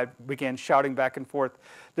survived began shouting back and forth.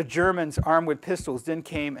 The Germans, armed with pistols, then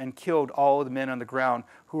came and killed all of the men on the ground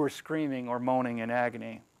who were screaming or moaning in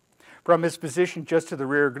agony. From his position just to the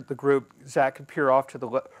rear of the group, Zach could peer off to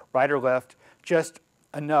the right or left just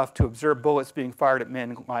enough to observe bullets being fired at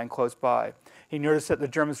men lying close by. He noticed that the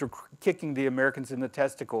Germans were kicking the Americans in the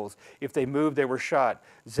testicles. If they moved, they were shot.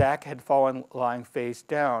 Zach had fallen lying face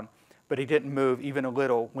down, but he didn't move even a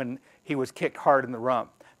little when he was kicked hard in the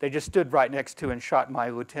rump. They just stood right next to and shot my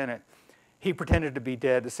lieutenant. He pretended to be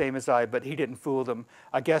dead, the same as I, but he didn't fool them.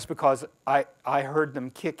 I guess because I heard them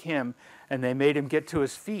kick him, and they made him get to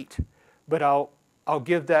his feet. But I'll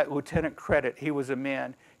give that lieutenant credit. He was a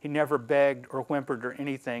man. He never begged or whimpered or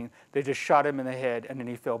anything. They just shot him in the head, and then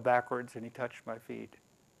he fell backwards, and he touched my feet.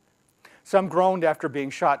 Some groaned after being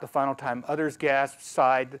shot the final time. Others gasped,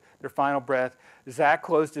 sighed their final breath. Zach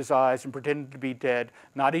closed his eyes and pretended to be dead,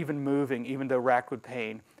 not even moving, even though racked with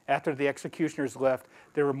pain. After the executioners left,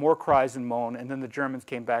 there were more cries and moan, and then the Germans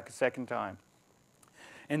came back a second time.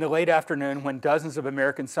 In the late afternoon, when dozens of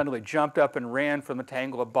Americans suddenly jumped up and ran from the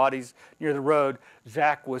tangle of bodies near the road,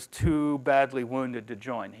 Zach was too badly wounded to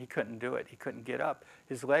join. He couldn't do it. He couldn't get up.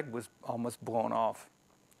 His leg was almost blown off.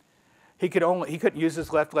 He couldn't use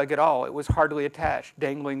his left leg at all. It was hardly attached,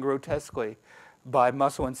 dangling grotesquely by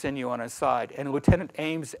muscle and sinew on his side. And Lieutenant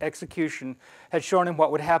Ames' execution had shown him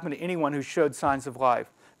what would happen to anyone who showed signs of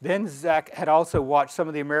life. Then Zach had also watched some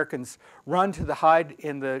of the Americans run to hide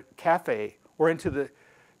in the cafe or into the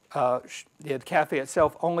cafe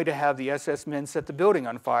itself, only to have the SS men set the building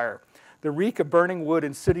on fire. The reek of burning wood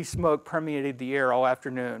and sooty smoke permeated the air all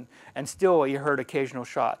afternoon, and still he heard occasional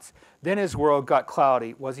shots. Then his world got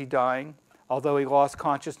cloudy. Was he dying? Although he lost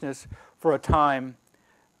consciousness for a time,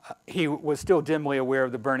 he was still dimly aware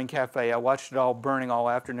of the burning cafe. I watched it all burning all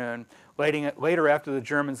afternoon. Later, after the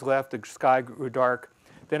Germans left, the sky grew dark.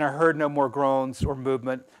 Then I heard no more groans or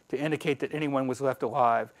movement to indicate that anyone was left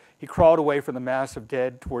alive. He crawled away from the mass of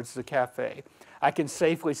dead towards the cafe. I can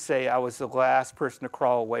safely say I was the last person to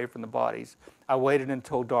crawl away from the bodies. I waited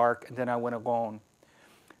until dark, and then I went alone.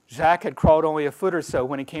 Zach had crawled only a foot or so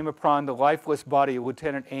when he came upon the lifeless body of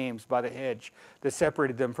Lieutenant Ames by the hedge that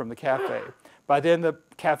separated them from the cafe. By then, the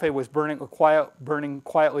cafe was burning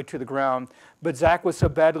quietly to the ground, but Zach was so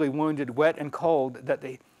badly wounded, wet and cold, that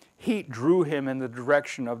the heat drew him in the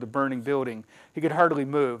direction of the burning building. He could hardly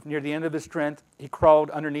move. Near the end of his strength, he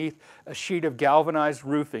crawled underneath a sheet of galvanized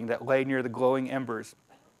roofing that lay near the glowing embers.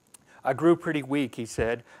 I grew pretty weak, he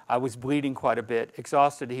said. I was bleeding quite a bit.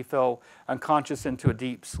 Exhausted, he fell unconscious into a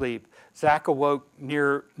deep sleep. Zach awoke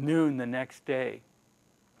near noon the next day.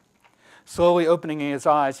 Slowly opening his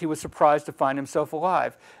eyes, he was surprised to find himself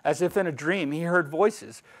alive. As if in a dream, he heard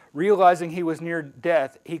voices. Realizing he was near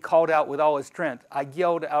death, he called out with all his strength. I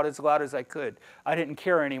yelled out as loud as I could. I didn't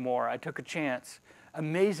care anymore. I took a chance.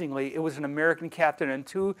 Amazingly, it was an American captain and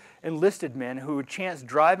 2 enlisted men who had chanced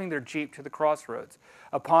driving their Jeep to the crossroads.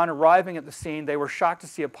 Upon arriving at the scene, they were shocked to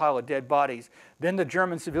see a pile of dead bodies. Then the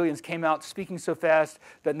German civilians came out speaking so fast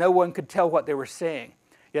that no one could tell what they were saying.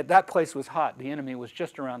 Yet that place was hot. The enemy was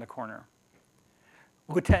just around the corner.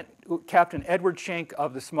 Captain Edward Schenck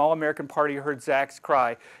of the small American party heard Zach's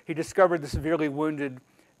cry. He discovered the severely wounded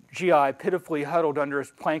GI pitifully huddled under a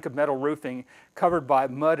plank of metal roofing covered by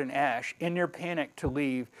mud and ash. In their panic to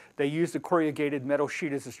leave, they used a corrugated metal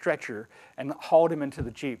sheet as a stretcher and hauled him into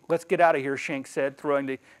the Jeep. Let's get out of here, Schenck said, throwing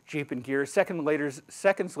the Jeep in gear. Seconds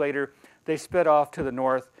later, they sped off to the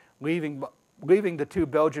north, leaving the 2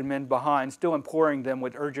 Belgian men behind, still imploring them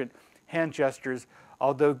with urgent hand gestures.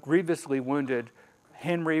 Although grievously wounded,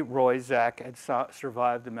 Henry Roy Zach had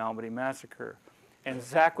survived the Malmedy massacre. And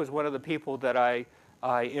Zach was one of the people that I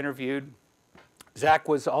interviewed. Zach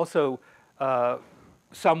was also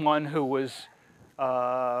someone who was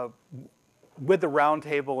with the Round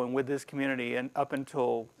Table and with this community and up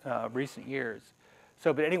until recent years.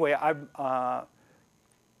 So, but anyway,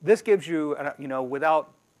 this gives you,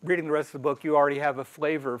 without reading the rest of the book, you already have a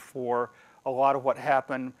flavor for a lot of what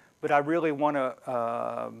happened. But I really want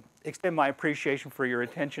to extend my appreciation for your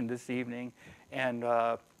attention this evening, and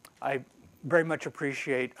I very much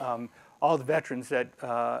appreciate all the veterans that,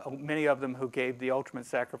 many of them who gave the ultimate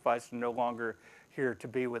sacrifice are no longer here to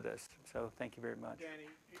be with us. So thank you very much. Danny,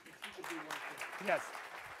 if you could do one thing. Yes.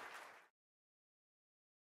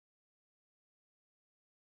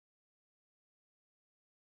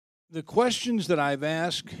 The questions that I've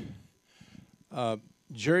asked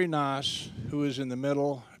Jerry Noss, who is in the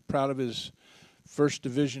middle, proud of his 1st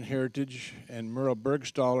Division heritage, and Merle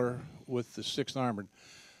Bergstaller with the 6th Armored.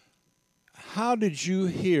 How did you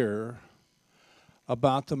hear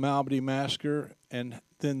about the Malmedy Massacre? And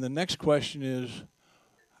then the next question is,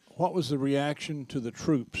 what was the reaction to the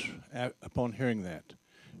troops upon hearing that?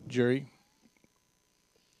 Jerry?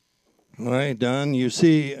 All right, Don, you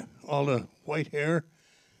see all the white hair?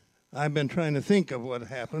 I've been trying to think of what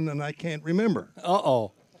happened, and I can't remember.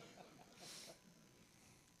 Uh-oh.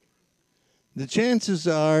 The chances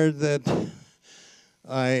are that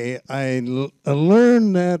I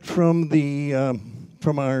learned that from the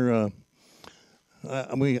from our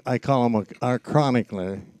I call him our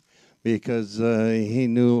chronicler, because he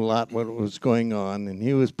knew a lot what was going on, and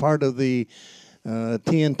he was part of the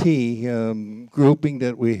TNT grouping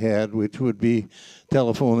that we had, which would be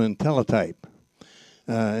telephone and teletype,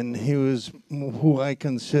 and he was who I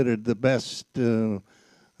considered the best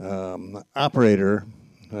operator.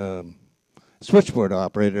 Switchboard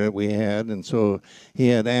operator that we had, and so he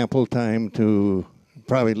had ample time to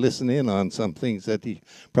probably listen in on some things that he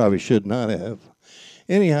probably should not have.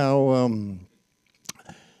 Anyhow,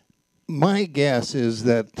 my guess is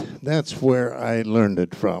that that's where I learned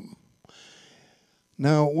it from.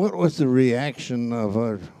 Now, what was the reaction of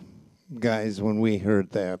our guys when we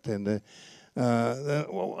heard that? And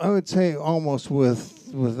well, I would say almost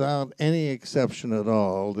without any exception at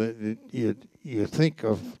all, that you think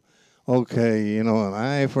of, okay, an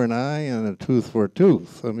eye for an eye and a tooth for a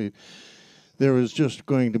tooth. I mean, there was just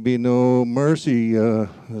going to be no mercy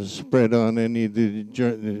spread on any of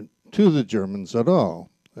to the Germans at all,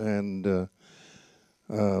 and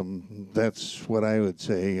that's what I would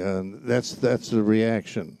say. That's the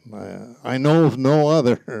reaction. I know of no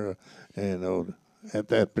other, at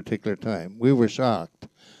that particular time. We were shocked.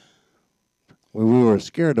 We were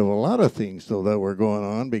scared of a lot of things, though, that were going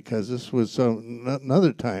on, because this was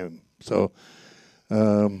another time. So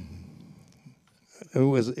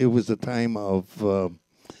it was a time of a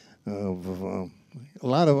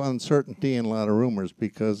lot of uncertainty and a lot of rumors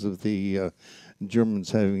because of the Germans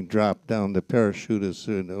having dropped down the parachutists,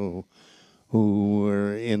 who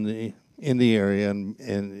were in the area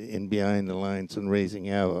and behind the lines and raising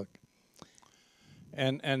havoc.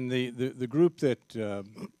 And the group that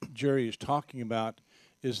Jerry is talking about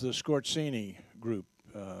is the Scorzini group,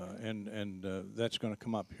 and that's going to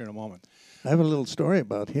come up here in a moment. I have a little story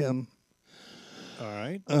about him. All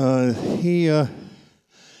right.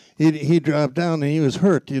 He dropped down and he was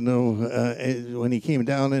hurt, when he came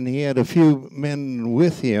down, and he had a few men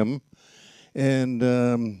with him, and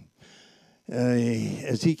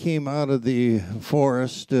as he came out of the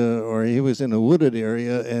forest, or he was in a wooded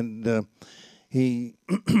area, and he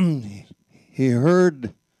he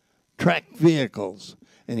heard tracked vehicles,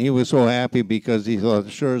 and he was so happy because he thought,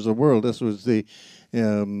 sure as the world, this was the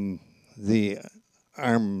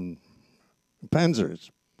armed panzers,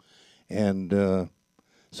 and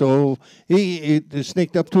so he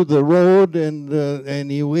sneaked up to the road, and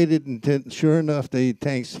he waited until, sure enough, the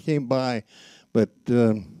tanks came by, but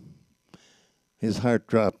his heart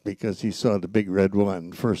dropped because he saw the big red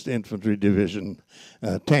one, 1st Infantry Division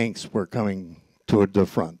tanks were coming toward the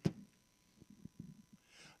front.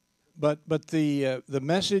 But the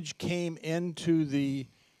message came into the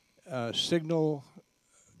signal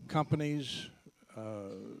company's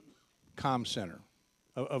comm center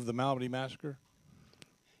of the Malmedy massacre.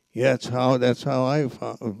 Yeah, that's how I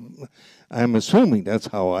found. I'm assuming that's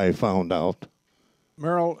how I found out.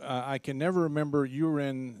 Merrill, I can never remember. You were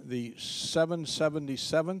in the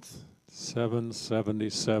 777th.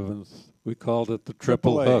 777th. We called it the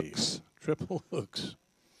triple hooks. Triple hooks.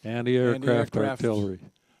 Anti-aircraft artillery.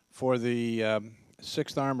 For the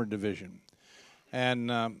 6th Armored Division.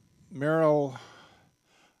 And Merrill,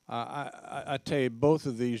 I tell you, both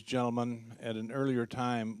of these gentlemen at an earlier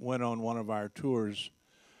time went on one of our tours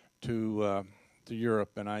to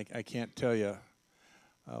Europe, and I can't tell you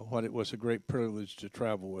what it was a great privilege to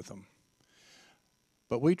travel with them.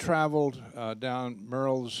 But we traveled down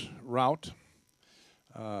Merrill's route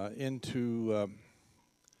into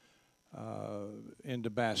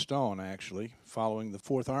Bastogne, actually, following the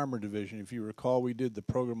 4th Armored Division. If you recall, we did the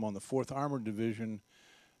program on the 4th Armored Division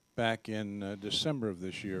back in December of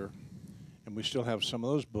this year, and we still have some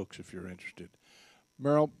of those books if you're interested.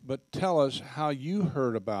 Merrill, but tell us how you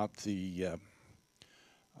heard about the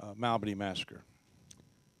Malmedy Massacre.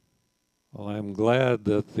 Well, I'm glad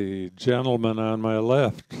that the gentleman on my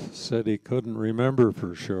left said he couldn't remember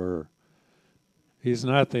for sure. He's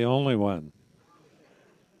not the only one.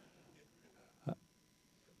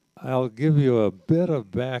 I'll give you a bit of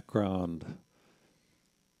background.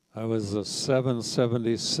 I was the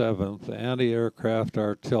 777th Anti-Aircraft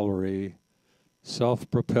Artillery,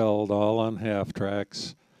 self-propelled, all on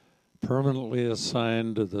half-tracks, permanently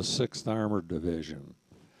assigned to the 6th Armored Division.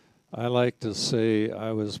 I like to say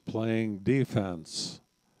I was playing defense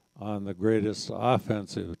on the greatest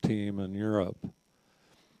offensive team in Europe.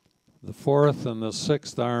 The 4th and the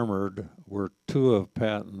 6th Armored were 2 of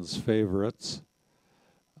Patton's favorites.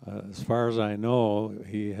 As far as I know,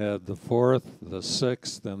 he had the 4th, the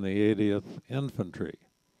 6th, and the 80th Infantry.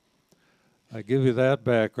 I give you that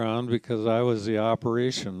background because I was the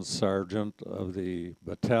operations sergeant of the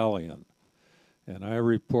battalion. And I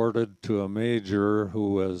reported to a major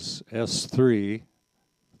who was S3,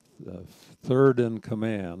 the 3rd in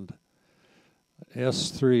command.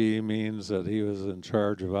 S3 means that he was in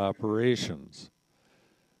charge of operations.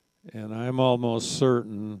 And I'm almost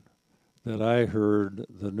certain that I heard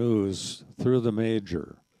the news through the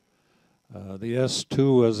major. The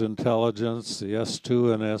S2 was intelligence. The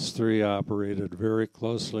S2 and S3 operated very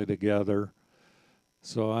closely together.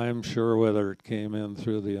 So I'm sure whether it came in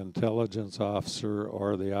through the intelligence officer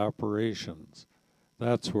or the operations,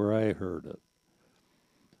 that's where I heard it.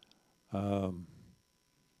 Do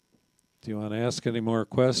you want to ask any more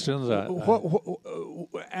questions?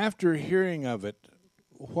 After hearing of it,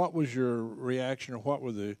 what was your reaction, or what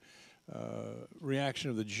were the reaction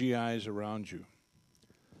of the GIs around you?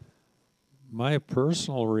 My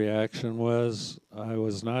personal reaction was I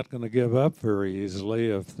was not going to give up very easily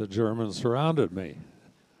if the Germans surrounded me.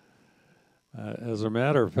 As a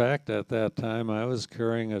matter of fact, at that time, I was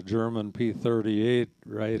carrying a German P-38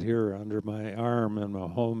 right here under my arm in a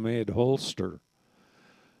homemade holster.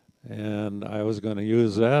 And I was going to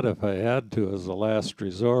use that if I had to as a last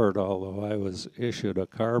resort, although I was issued a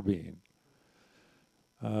carbine.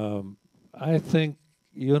 I think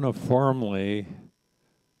uniformly,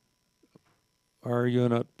 our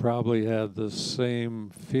unit probably had the same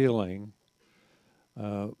feeling.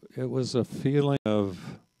 It was a feeling of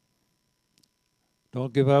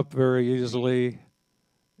don't give up very easily.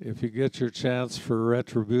 If you get your chance for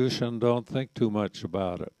retribution, don't think too much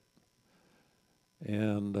about it.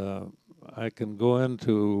 And I can go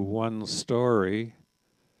into one story.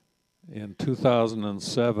 In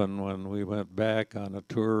 2007, when we went back on a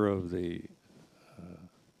tour of the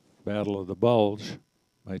Battle of the Bulge,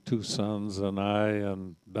 my 2 sons and I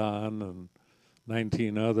and Don and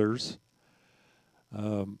 19 others,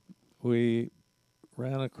 we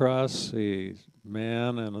ran across a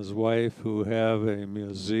man and his wife who have a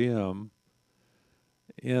museum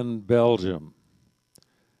in Belgium.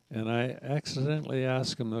 And I accidentally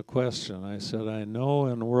asked him the question. I said, I know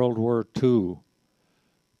in World War II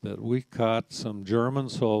that we caught some German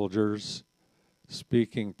soldiers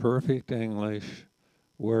speaking perfect English,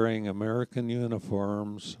 wearing American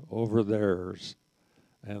uniforms over theirs,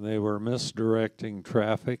 and they were misdirecting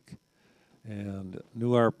traffic and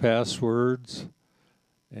knew our passwords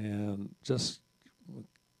and just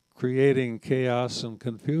creating chaos and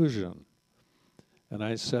confusion. And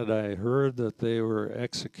I said I heard that they were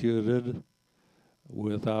executed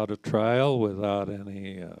without a trial, without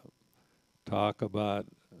any talk about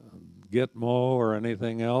Gitmo or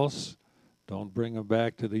anything else. Don't bring them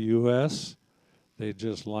back to the U.S. They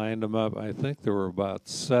just lined them up. I think there were about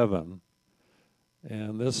 7.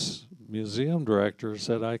 And this museum director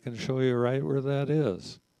said, I can show you right where that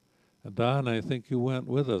is. And Don, I think you went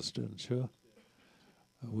with us, didn't you?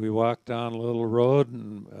 We walked down a little road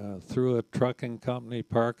and through a trucking company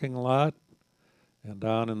parking lot, and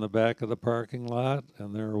down in the back of the parking lot,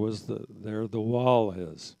 and there the wall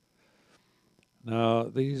is. Now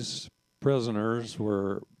these prisoners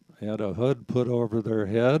had a hood put over their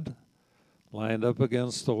head, lined up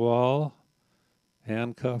against the wall,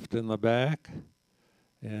 handcuffed in the back,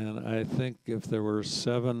 and I think if there were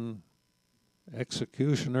 7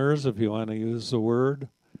 executioners, if you want to use the word,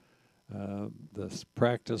 the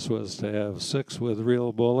practice was to have 6 with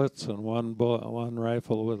real bullets and one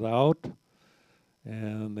rifle without,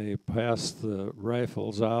 and they passed the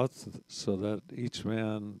rifles out so that each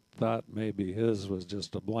man thought maybe his was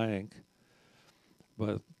just a blank.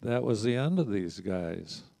 But that was the end of these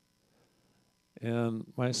guys. And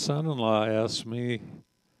my son-in-law asked me,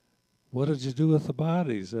 what did you do with the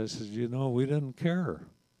bodies? I said, we didn't care.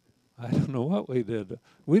 I don't know what we did.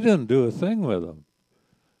 We didn't do a thing with them.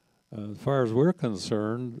 As far as we're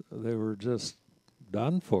concerned, they were just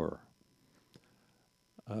done for.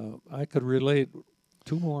 I could relate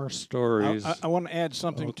 2 more stories. I want to add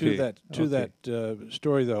something Okay. to that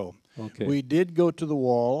story, though. Okay. We did go to the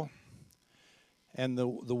wall, and the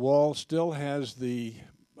wall still has the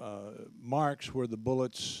marks where the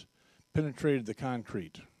bullets penetrated the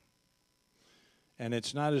concrete. And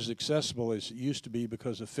it's not as accessible as it used to be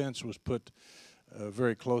because a fence was put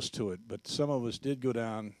very close to it. But some of us did go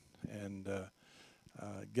down and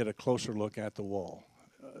get a closer look at the wall.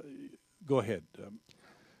 Go ahead.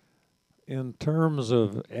 In terms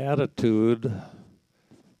of attitude,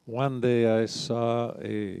 one day I saw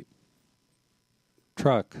a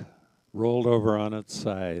truck rolled over on its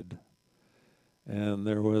side, and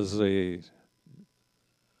there was a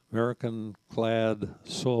American-clad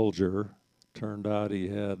soldier. Turned out he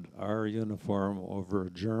had our uniform over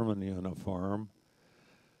a German uniform,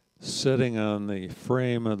 sitting on the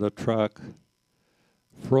frame of the truck,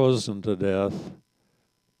 frozen to death,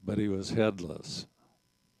 but he was headless.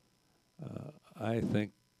 I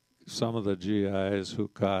think some of the GIs who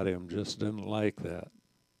caught him just didn't like that.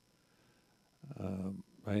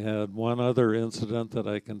 I had one other incident that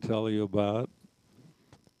I can tell you about.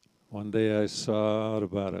 One day I saw out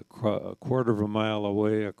about a quarter of a mile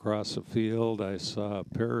away across a field, I saw a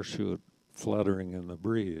parachute fluttering in the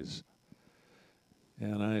breeze.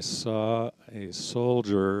 And I saw a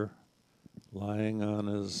soldier lying on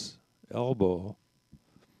his elbow,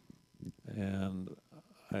 and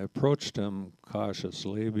I approached him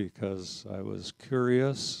cautiously because I was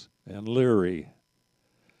curious and leery.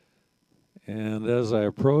 And as I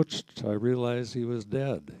approached, I realized he was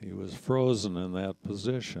dead. He was frozen in that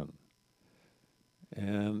position.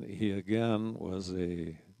 And he again was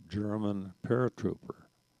a German paratrooper.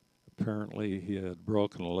 Apparently he had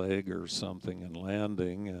broken a leg or something in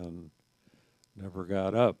landing and never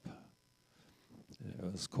got up. It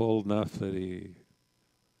was cold enough that he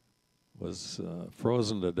was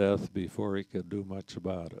frozen to death before he could do much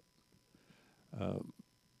about it.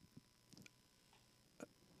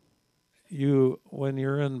 When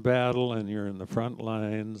you're in battle and you're in the front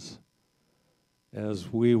lines,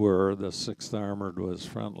 as we were, the 6th Armored was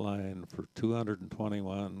front line for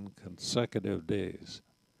 221 consecutive days.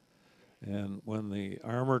 And when the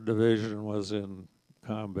Armored Division was in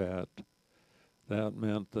combat, that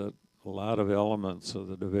meant that a lot of elements of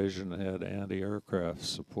the division had anti-aircraft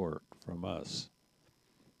support from us.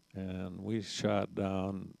 And we shot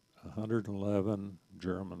down 111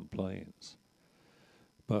 German planes.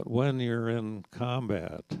 But when you're in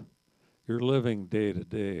combat, you're living day to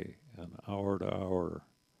day and hour to hour,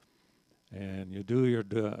 and you do your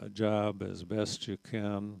job as best you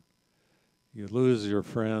can. You lose your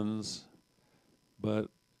friends, but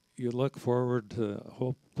you look forward to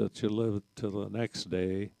hope that you live to the next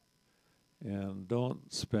day, and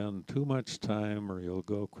don't spend too much time or you'll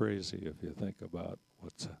go crazy if you think about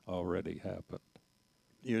what's already happened.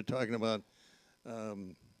 You're talking about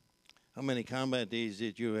how many combat days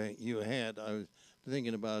did you had?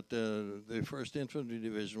 thinking about the 1st Infantry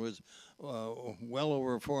Division was well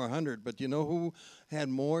over 400. But you know who had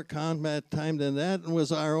more combat time than that? And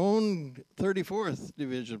was our own 34th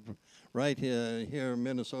Division, right here in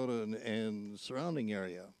Minnesota and surrounding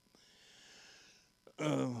area.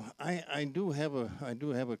 I do have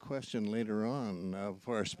a question later on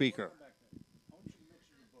for our speaker.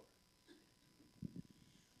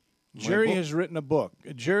 Jerry has written a book.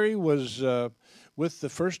 Jerry was with the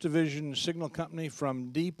 1st Division Signal Company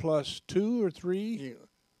from D+2 or 3?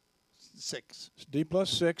 6.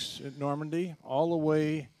 D+6 at Normandy, all the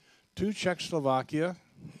way to Czechoslovakia,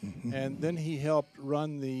 and then he helped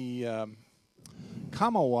run the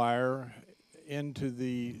comma wire into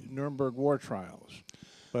the Nuremberg war trials.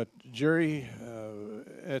 But Jerry,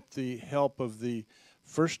 at the help of the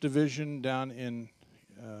 1st Division down in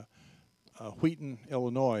Wheaton,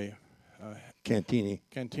 Illinois,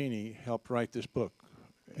 Cantini helped write this book.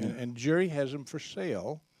 And Jerry has them for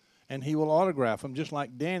sale, and he will autograph them, just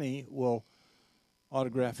like Danny will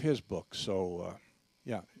autograph his book. So,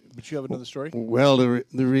 yeah. But you have another story? Well, the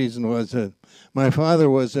reason was that my father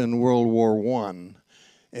was in World War I,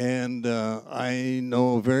 and I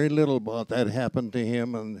know very little about that happened to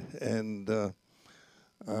him, and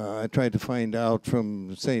I tried to find out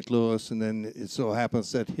from St. Louis, and then it so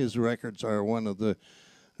happens that his records are one of the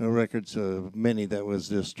records of many that was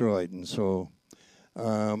destroyed, and so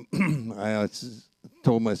I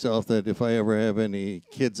told myself that if I ever have any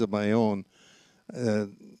kids of my own, they're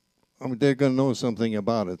going to know something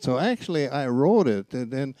about it. So actually, I wrote it, and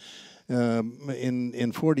then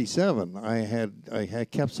in '47, I had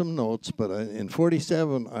kept some notes, but in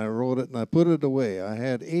 '47 I wrote it and I put it away. I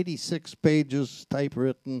had 86 pages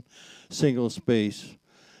typewritten, single space,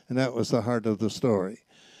 and that was the heart of the story.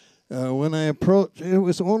 When I approached, it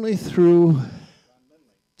was only through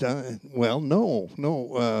John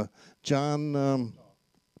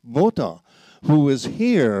Bota, who was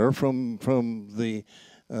here from the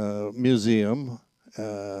museum.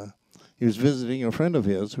 He was visiting a friend of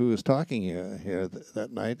his who was talking here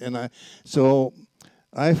that night, and so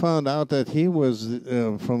I found out that he was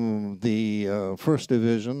from the 1st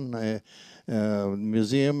Division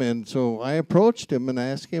museum, and so I approached him and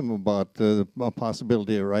asked him about the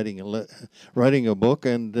possibility of writing a book,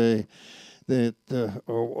 and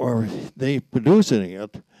or they producing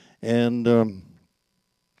it, and.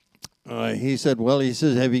 He said, well, he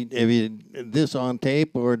says, have you this on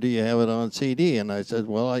tape or do you have it on CD? And I said,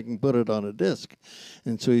 well, I can put it on a disc.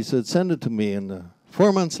 And so he said, send it to me. And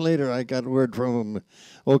 4 months later, I got word from him,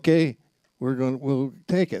 okay, we'll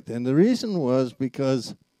take it. And the reason was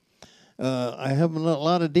because I have a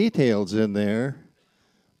lot of details in there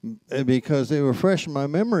because they were fresh in my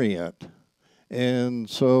memory yet. And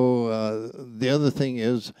so the other thing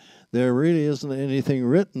is there really isn't anything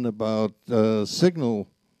written about signal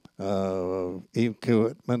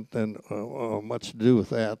equipment and much to do with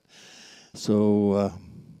that. So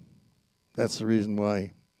that's the reason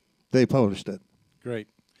why they published it. Great.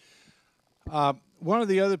 One of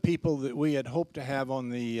the other people that we had hoped to have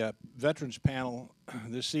on the veterans panel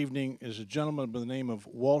this evening is a gentleman by the name of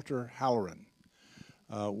Walter Halloran.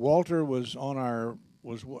 Walter was our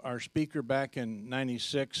speaker back in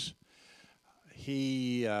 '96.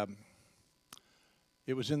 It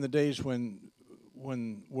was in the days when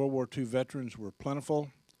World War II veterans were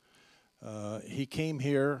plentiful. He came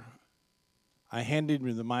here. I handed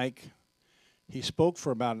him the mic. He spoke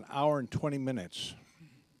for about an hour and 20 minutes.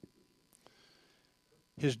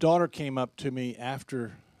 His daughter came up to me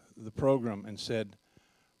after the program and said,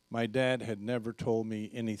 my dad had never told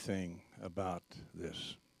me anything about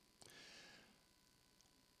this.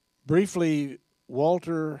 Briefly,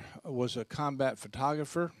 Walter was a combat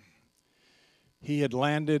photographer. He had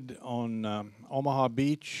landed on Omaha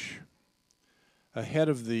Beach ahead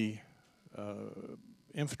of the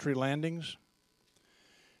infantry landings.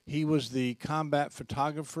 He was the combat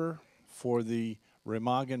photographer for the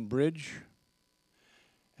Remagen Bridge,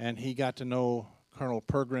 and he got to know Colonel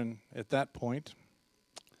Pergrin at that point.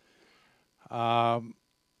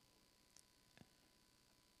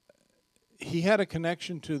 He had a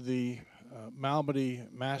connection to the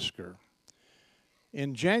Malmedy Massacre.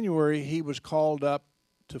 In January, he was called up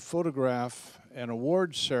to photograph an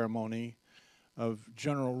awards ceremony of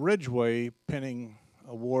General Ridgway pinning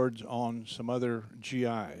awards on some other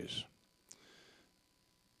GIs.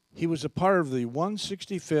 He was a part of the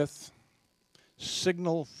 165th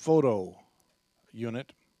Signal Photo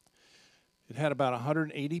Unit. It had about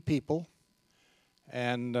 180 people,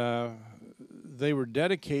 and they were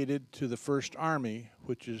dedicated to the 1st Army,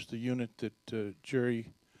 which is the unit that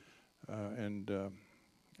Jerry and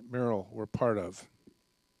Merrill were part of.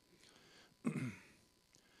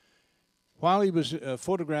 While he was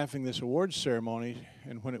photographing this awards ceremony,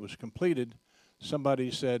 and when it was completed, somebody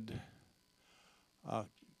said,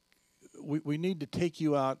 we need to take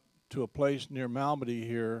you out to a place near Malmedy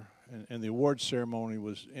here, and the awards ceremony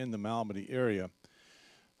was in the Malmedy area,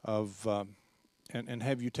 and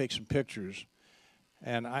have you take some pictures.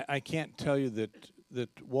 And I can't tell you that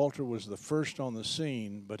Walter was the first on the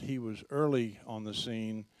scene, but he was early on the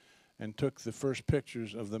scene and took the first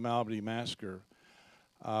pictures of the Malmedy Massacre.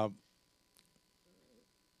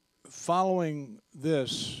 Following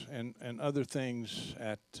this and other things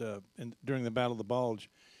during the Battle of the Bulge,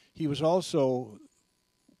 he was also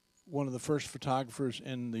one of the first photographers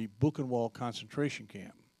in the Buchenwald concentration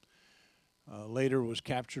camp. Later was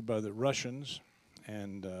captured by the Russians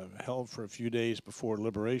and held for a few days before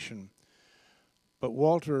liberation. But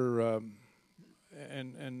Walter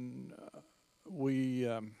we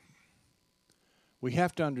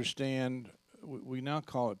have to understand, we now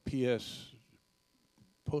call it PS,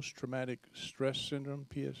 post-traumatic stress syndrome,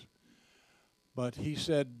 PS. But he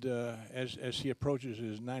said, as he approaches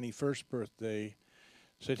his 91st birthday,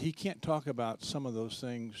 said he can't talk about some of those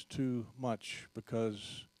things too much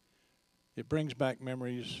because it brings back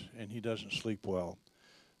memories and he doesn't sleep well.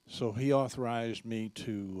 So he authorized me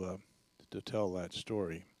to tell that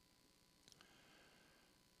story.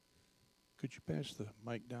 Could you pass the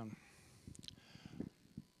mic down?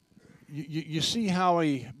 You see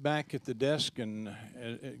Howie back at the desk and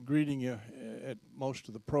greeting you at most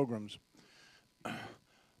of the programs.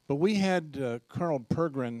 But we had Colonel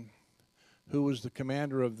Pergrin, who was the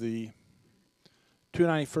commander of the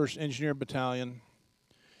 291st Engineer Battalion.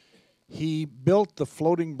 He built the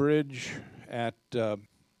floating bridge at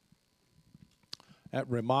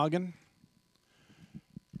Remagen.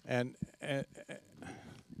 And am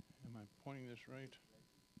I pointing this right?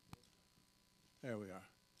 There we are.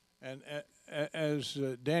 And as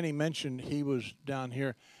Danny mentioned, he was down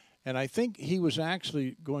here, and I think he was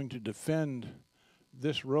actually going to defend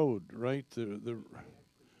this road, right?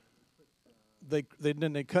 They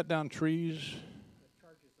cut down trees,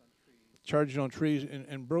 charges on trees,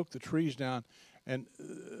 and broke the trees down. And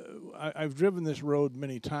I've driven this road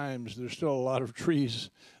many times. There's still a lot of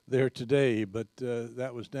trees there today, but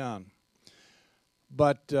that was down.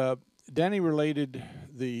 But Danny related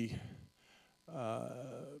the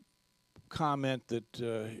comment that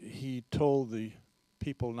he told the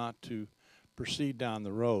people not to proceed down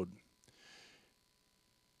the road.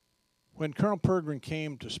 When Colonel Pergrin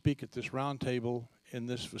came to speak at this roundtable in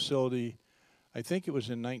this facility, I think it was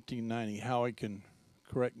in 1990, Howie can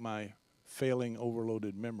correct my failing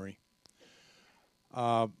overloaded memory.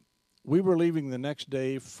 We were leaving the next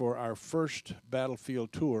day for our first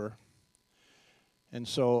battlefield tour, and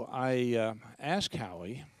so I asked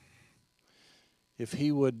Howie if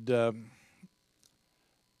he would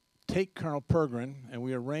take Colonel Pergrin, and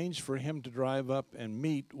we arranged for him to drive up and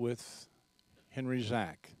meet with Henry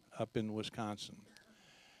Zach up in Wisconsin.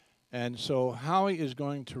 And so Howie is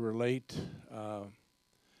going to relate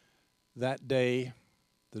that day,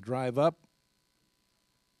 the drive up,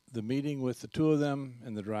 the meeting with the two of them,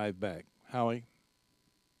 and the drive back. Howie?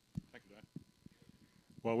 Thank you, Don.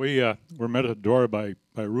 Well, we were met at the door by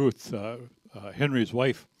Ruth, Henry's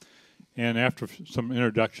wife, and after some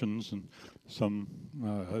introductions and some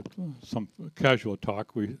casual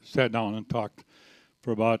talk, we sat down and talked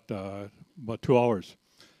for about 2 hours.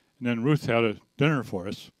 And then Ruth had a dinner for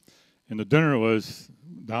us, and the dinner was,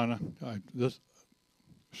 Donna,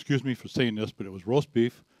 excuse me for saying this, but it was roast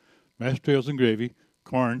beef, mashed potatoes and gravy,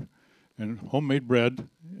 corn, and homemade bread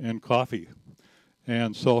and coffee.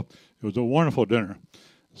 And so it was a wonderful dinner.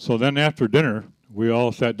 So then after dinner, we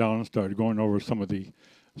all sat down and started going over some of the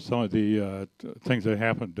things that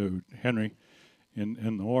happened to Henry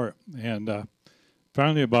in the war. And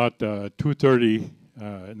finally, about 2:30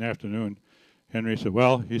 in the afternoon, Henry said,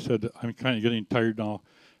 "Well," he said, "I'm kind of getting tired now,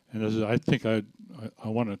 and I said, I think I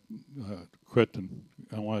want to quit and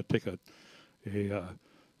I want to take a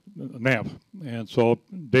nap." And so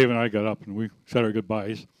Dave and I got up and we said our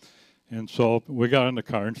goodbyes. And so we got in the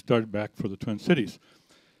car and started back for the Twin Cities.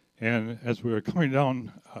 And as we were coming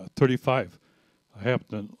down 35, I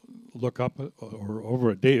happened to look up or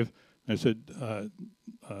over at Dave, and I said,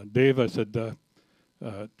 "Dave," I said,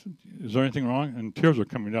 "is there anything wrong?" And tears were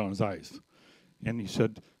coming down his eyes. And he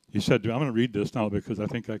said, "I'm going to read this now because I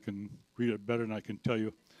think I can read it better than I can tell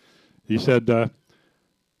you." He said,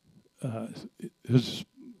 his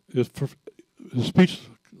speech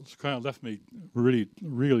kind of left me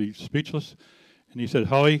really speechless. And he said,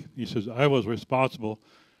 "Howie," he says, "I was responsible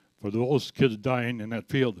for those kids dying in that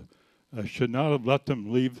field. I should not have let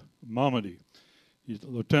them leave Malmedy."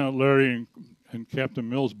 Lieutenant Larry and Captain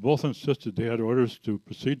Mills both insisted they had orders to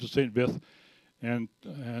proceed to St. Vith, and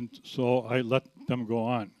so I let them go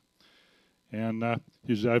on. And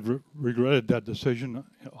he said, I've regretted that decision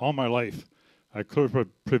all my life. I could have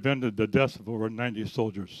prevented the deaths of over 90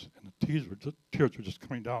 soldiers. And the tears were just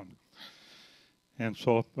coming down. And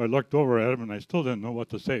so I looked over at him, and I still didn't know what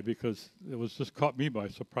to say, because it was just caught me by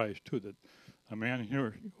surprise, too, that a man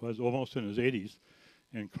here was almost in his 80s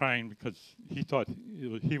and crying because he thought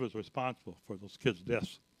he was responsible for those kids'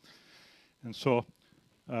 deaths. And so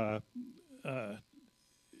after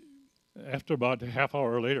about a half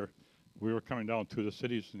hour later, we were coming down to the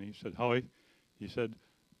cities, and he said, Howie, he said,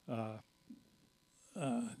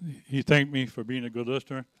 he thanked me for being a good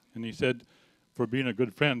listener, and he said, for being a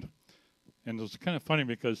good friend. And it was kind of funny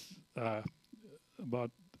because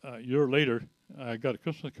about a year later, I got a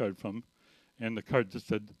Christmas card from him, and the card just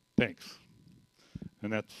said, thanks.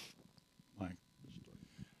 And that's my story.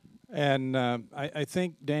 And I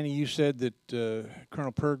think, Danny, you said that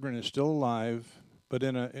Colonel Pergrin is still alive, but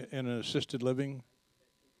in an assisted living?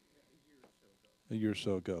 A year or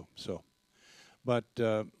so ago. So, but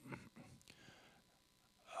I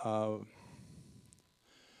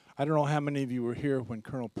don't know how many of you were here when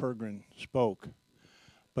Colonel Pergrin spoke,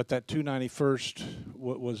 but that 291st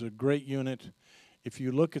was a great unit. If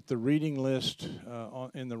you look at the reading list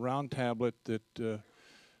in the round tablet that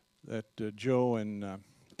Joe and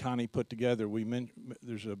Connie put together,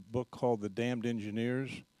 there's a book called The Damned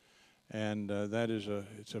Engineers, and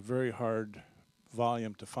it's a very hard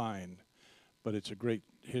volume to find, but it's a great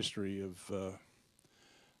history of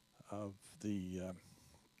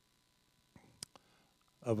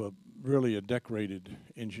really a decorated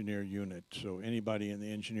engineer unit. So anybody in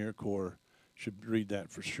the engineer corps should read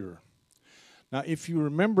that for sure. Now, if you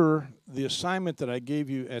remember the assignment that I gave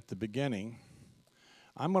you at the beginning,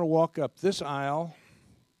 I'm going to walk up this aisle,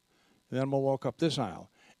 and then I'm going to walk up this aisle.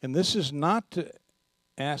 And this is not to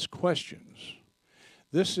ask questions.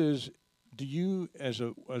 This is, do you, as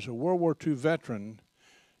a World War II veteran,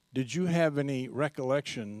 did you have any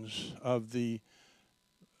recollections of the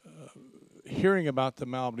hearing about the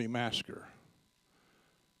Malmedy Massacre?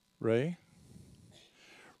 Ray?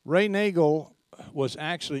 Ray Nagel was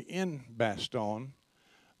actually in Bastogne,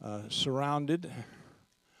 surrounded,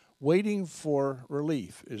 waiting for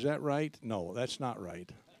relief. Is that right? No, that's not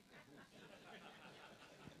right.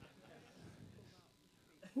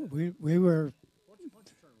 We were.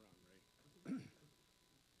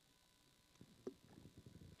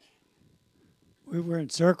 We were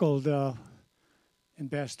encircled in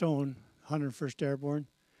Bastogne, 101st Airborne,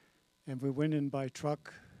 and we went in by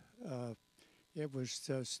truck. It was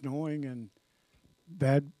snowing and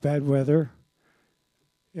bad weather,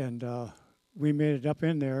 and we made it up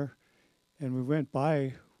in there, and we went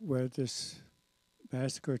by where this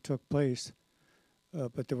massacre took place,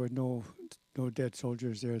 but there were no dead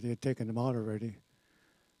soldiers there. They had taken them out already.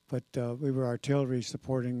 But we were artillery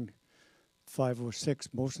supporting 506,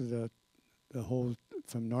 most of the whole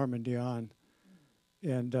from Normandy on,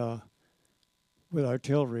 and with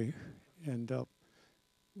artillery, and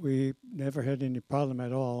we never had any problem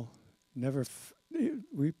at all.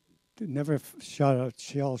 We never shot a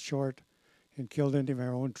shell short and killed any of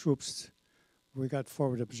our own troops. We got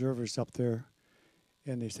forward observers up there,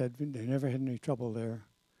 and they said they never had any trouble there.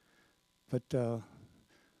 But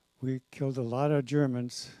we killed a lot of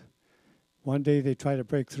Germans. One day they tried to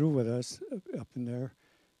break through with us up in there,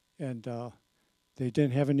 and they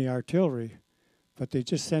didn't have any artillery, but they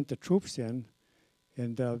just sent the troops in,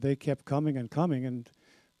 and they kept coming and coming, and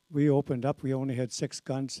we opened up. We only had 6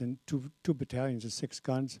 guns and two battalions of 6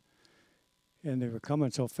 guns, and they were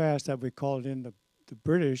coming so fast that we called in the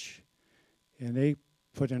British, and they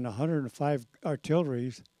put in 105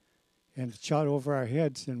 artilleries and shot over our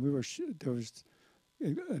heads, and we were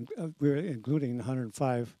including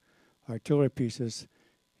 105 artillery pieces,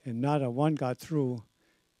 and not a one got through.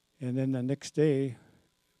 And then the next day,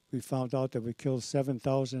 we found out that we killed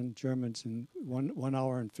 7,000 Germans in 1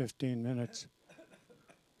 hour and 15 minutes.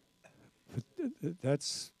 But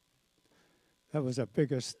that was the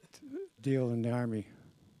biggest deal in the Army.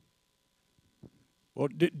 Well,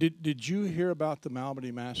 did you hear about the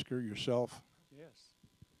Malmedy Massacre yourself? Yes.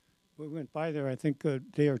 We went by there, I think, a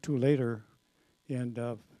day or two later, and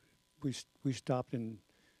we stopped and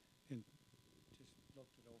just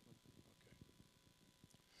looked it over.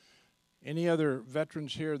 Okay. Any other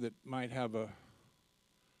veterans here that might have a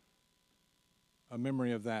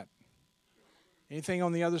memory of that? Anything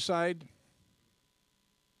on the other side?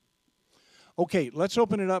 Okay, let's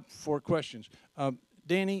open it up for questions.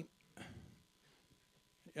 Danny,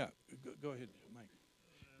 yeah, go ahead, Mike.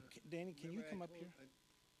 Danny, can you come up here?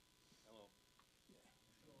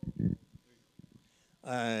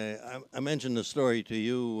 I mentioned the story to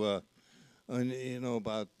you,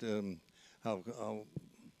 about how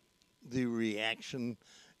the reaction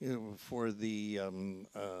for the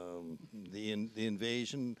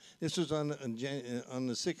invasion. This was on the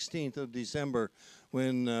 16th of December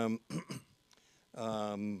when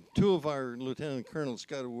two of our lieutenant colonels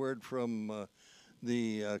got a word from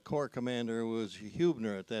the corps commander, who was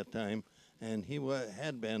Hubner at that time, and he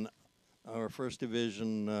had been our 1st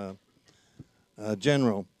Division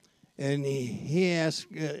general. And he asked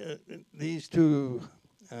these two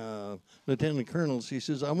lieutenant colonels, he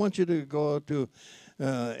says, I want you to go to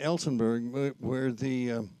Elsenburg, where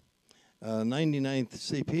the 99th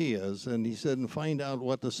CP is, and he said, and find out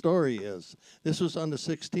what the story is. This was on the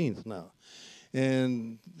 16th now.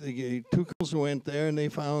 And the two colonels went there, and they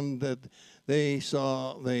found that they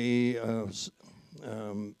saw the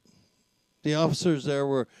officers there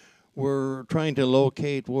were trying to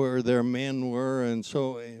locate where their men were, and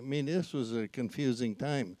so, I mean, this was a confusing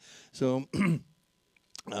time. So,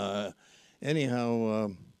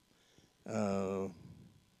 anyhow,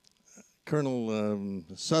 Colonel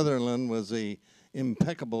Sutherland was a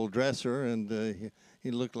impeccable dresser, and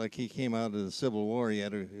he looked like he came out of the Civil War. He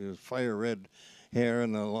had his fire red hair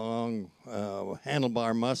and a long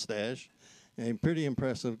handlebar mustache. A pretty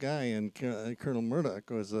impressive guy. And Colonel Murdoch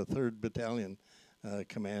was the 3rd Battalion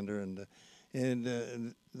commander, and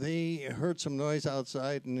they heard some noise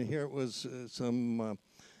outside, and here it was some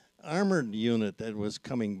armored unit that was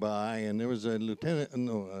coming by, and there was a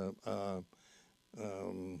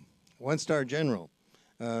one-star general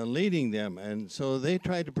leading them, and so they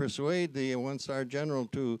tried to persuade the one-star general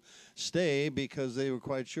to stay because they were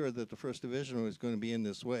quite sure that the 1st Division was going to be in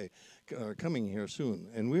this way, coming here soon,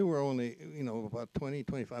 and we were only, about 20,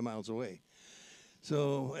 25 miles away.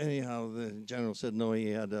 So anyhow, the general said no,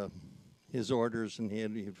 he had his orders, and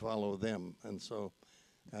he'd follow them, and so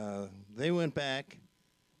they went back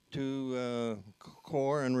to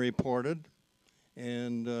Corps and reported,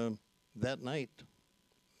 and that night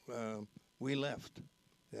we left.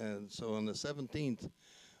 And so on the 17th,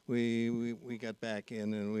 we got back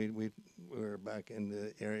in, and we were back in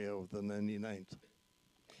the area of the 99th.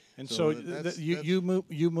 And so you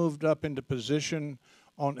moved up into position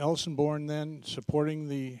on Elsenborn then, supporting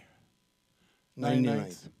the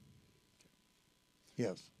 99th?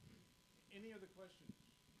 Yes. Any other questions?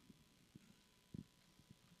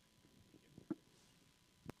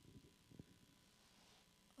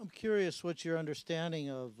 I'm curious what your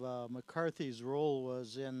understanding of McCarthy's role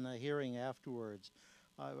was in the hearing afterwards.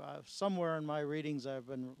 Somewhere in my readings, I've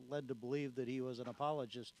been led to believe that he was an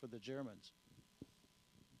apologist for the Germans.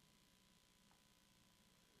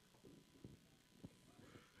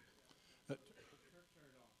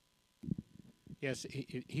 Yes,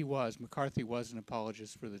 he was. McCarthy was an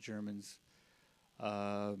apologist for the Germans.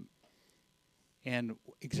 And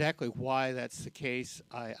exactly why that's the case,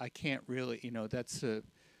 I can't really, that's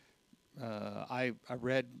I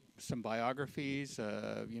read some biographies.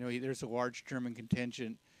 There's a large German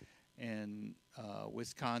contingent in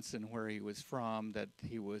Wisconsin, where he was from, that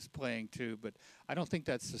he was playing to, but I don't think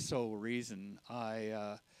that's the sole reason.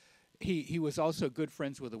 He was also good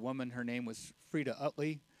friends with a woman. Her name was Frida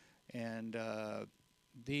Utley, and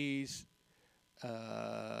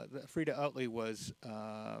Frida Utley was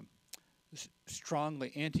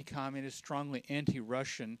strongly anti-communist, strongly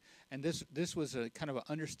anti-Russian, and this was a kind of an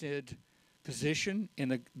understood position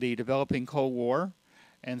in the developing Cold War,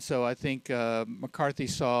 and so I think McCarthy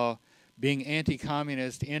saw being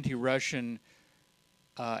anti-communist, anti-Russian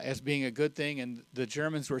as being a good thing, and the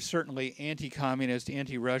Germans were certainly anti-communist,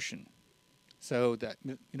 anti-Russian. So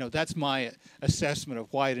that's my assessment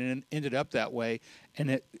of why it ended up that way,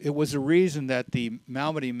 and it was a reason that the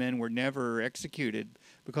Malmedy men were never executed,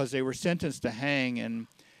 because they were sentenced to hang in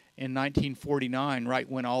 1949, right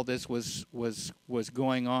when all this was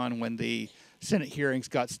going on, when the Senate hearings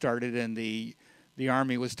got started and the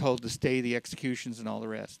Army was told to stay the executions and all the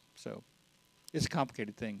rest. So it's a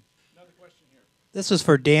complicated thing. Another question here. This is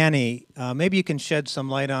for Danny. Maybe you can shed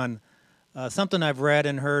some light on something I've read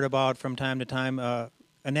and heard about from time to time.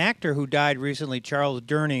 An actor who died recently, Charles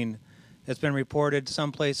Durning, has been reported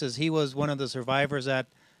some places he was one of the survivors at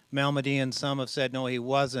Malmedy, and some have said no, he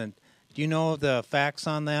wasn't. Do you know the facts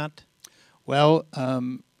on that? Well,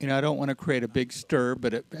 I don't want to create a big stir,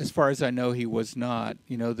 but as far as I know, he was not.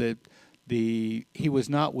 He was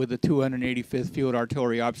not with the 285th Field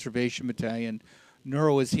Artillery Observation Battalion,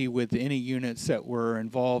 nor was he with any units that were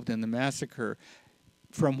involved in the massacre.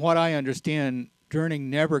 From what I understand, Durning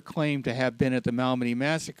never claimed to have been at the Malmedy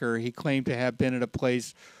massacre. He claimed to have been at a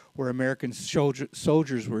place where American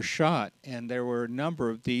soldiers were shot, and there were a number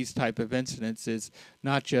of these type of incidences,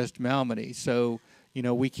 not just Malmedy. So,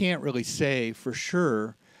 we can't really say for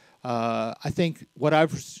sure. I think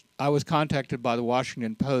I was contacted by the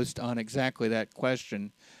Washington Post on exactly that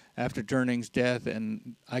question after Durning's death,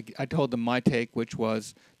 and I told them my take, which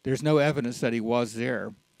was there's no evidence that he was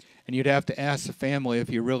there. And you'd have to ask the family if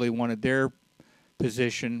you really wanted their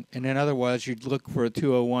position. And then otherwise, you'd look for a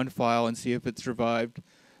 201 file and see if it survived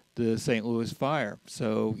the St. Louis fire.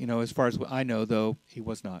 So, as far as I know, though, he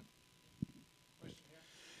was not.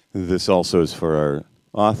 This also is for our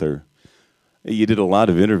author. You did a lot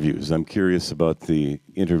of interviews. I'm curious about the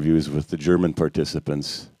interviews with the German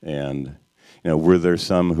participants. And, were there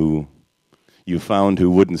some who you found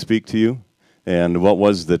who wouldn't speak to you? And what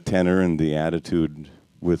was the tenor and the attitude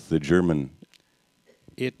with the German?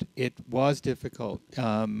 It was difficult,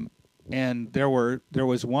 and there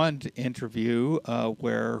was one interview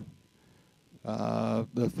where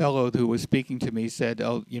the fellow who was speaking to me said,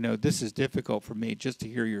 "Oh, this is difficult for me just to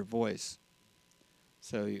hear your voice."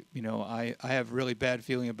 So I have a really bad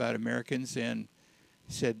feeling about Americans, and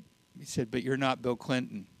he said, "But you're not Bill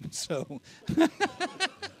Clinton," so.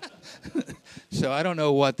 So I don't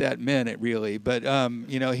know what that meant, really, but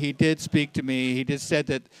he did speak to me. He just said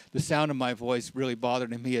that the sound of my voice really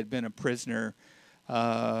bothered him. He had been a prisoner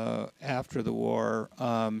after the war,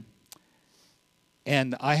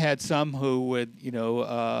 and I had some who would,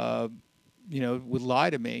 would lie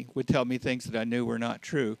to me, would tell me things that I knew were not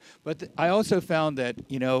true. But I also found that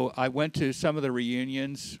I went to some of the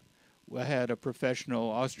reunions. I had a professional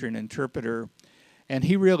Austrian interpreter. And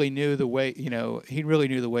he really knew the way,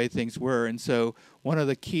 things were. And so one of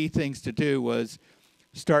the key things to do was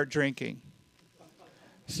start drinking.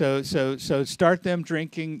 So start them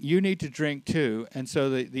drinking. You need to drink too. And so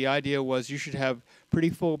the idea was you should have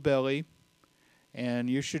pretty full belly, and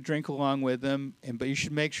you should drink along with them. But you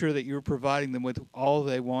should make sure that you were providing them with all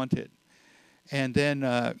they wanted. And then,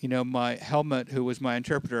 my Helmut, who was my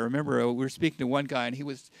interpreter, I remember we were speaking to one guy, and he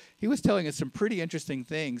was telling us some pretty interesting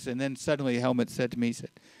things. And then suddenly Helmut said to me, he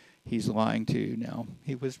said, "He's lying to you now."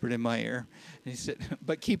 He whispered in my ear. And he said,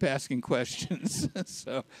 "But keep asking questions."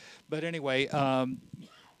 But anyway, I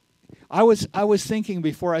was thinking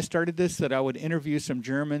before I started this that I would interview some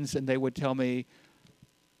Germans, and they would tell me,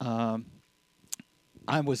 "I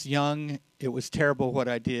was young. It was terrible what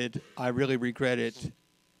I did. I really regret it.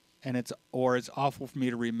 And it's awful for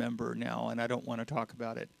me to remember now, and I don't want to talk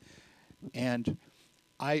about it." And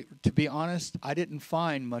to be honest, I didn't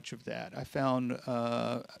find much of that. I found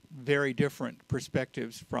very different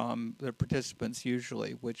perspectives from the participants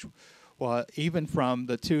usually, which, well, even from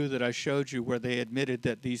the two that I showed you where they admitted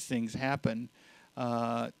that these things happen,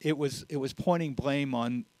 it was pointing blame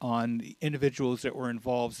on the individuals that were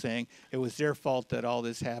involved, saying it was their fault that all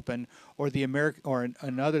this happened, or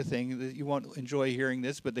another thing that you won't enjoy hearing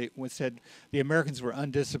this, but they said the Americans were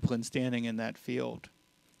undisciplined standing in that field,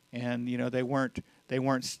 and they weren't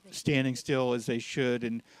standing still as they should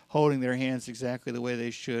and holding their hands exactly the way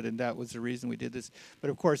they should, and that was the reason we did this.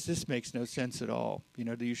 But of course, this makes no sense at all.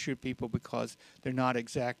 Do you shoot people because they're not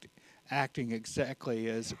acting exactly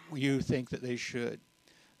as you think that they should?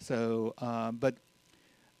 So, but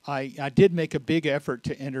I did make a big effort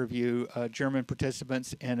to interview German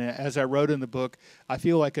participants, and as I wrote in the book, I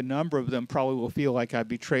feel like a number of them probably will feel like I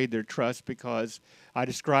betrayed their trust because I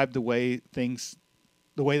described the way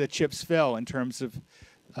the chips fell in terms of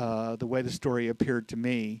the way the story appeared to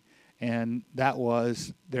me, and it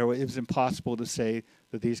was impossible to say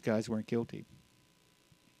that these guys weren't guilty.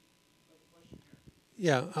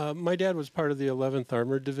 Yeah, my dad was part of the 11th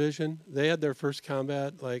Armored Division. They had their first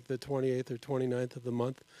combat like the 28th or 29th of the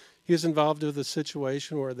month. He was involved with a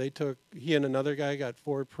situation where he and another guy got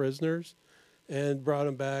 4 prisoners and brought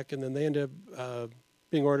them back, and then they ended up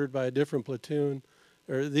being ordered by a different platoon,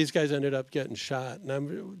 or these guys ended up getting shot. And I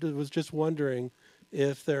was just wondering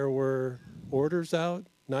if there were orders out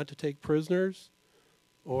not to take prisoners,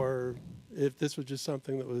 or if this was just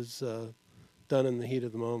something that was done in the heat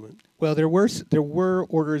of the moment. Well, there were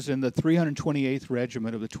orders in the 328th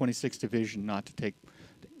Regiment of the 26th Division not to take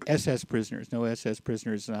SS prisoners, no SS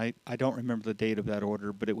prisoners, and I don't remember the date of that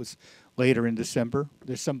order, but it was later in December.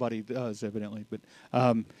 There's somebody does, evidently, but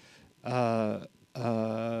I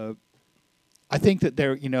think that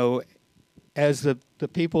there, as the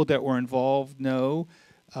people that were involved know,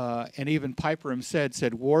 and even Piper himself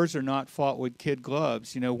said, wars are not fought with kid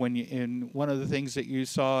gloves. In one of the things that you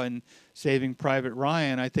saw in Saving Private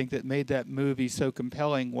Ryan, I think that made that movie so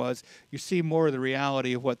compelling was you see more of the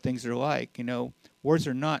reality of what things are like. Wars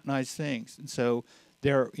are not nice things. And so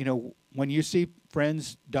when you see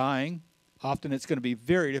friends dying, Often it's going to be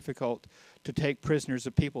very difficult to take prisoners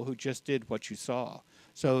of people who just did what you saw.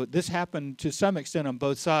 So this happened to some extent on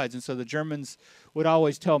both sides, and so the Germans would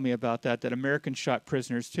always tell me about that Americans shot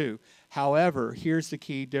prisoners too. However, here's the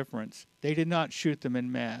key difference. They did not shoot them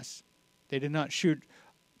en masse. They did not shoot,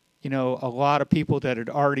 a lot of people that had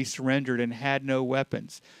already surrendered and had no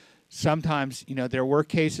weapons. Sometimes, there were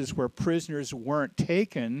cases where prisoners weren't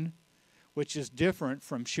taken, which is different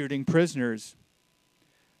from shooting prisoners.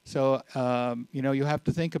 So, you have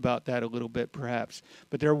to think about that a little bit, perhaps.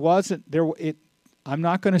 But I'm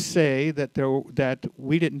not going to say that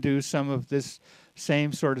we didn't do some of this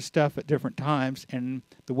same sort of stuff at different times. And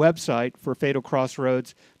the website for Fatal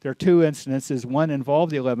Crossroads, there are two incidences. One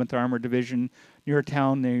involved the 11th Armored Division near a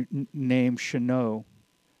town named Chinook,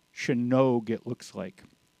 it looks like.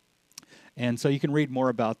 And so you can read more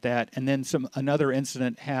about that. And then another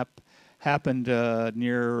incident happened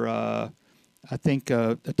near, I think,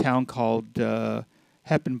 a town called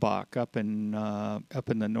Heppenbach up in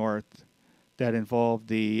the north that involved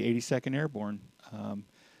the 82nd Airborne.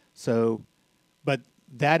 But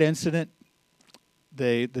that incident,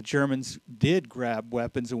 the Germans did grab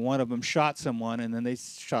weapons, and one of them shot someone, and then they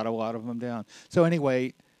shot a lot of them down. So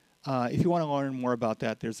anyway, if you want to learn more about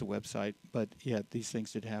that, there's a website. But yeah, these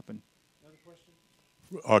things did happen.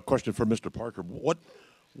 A question for Mr. Parker.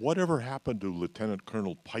 Whatever happened to Lieutenant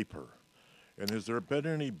Colonel Piper? And has there been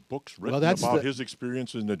any books written about his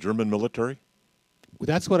experience in the German military?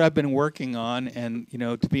 That's what I've been working on, and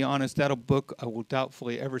to be honest, that book I will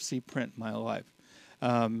doubtfully ever see print in my life.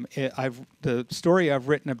 The story I've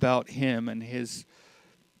written about him and his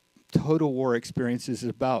total war experiences is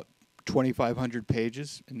about 2,500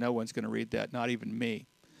 pages, and no one's going to read that, not even me.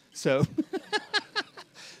 So,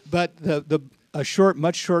 but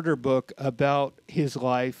much shorter book about his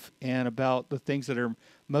life and about the things that are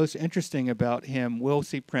most interesting about him will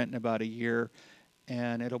see print in about a year,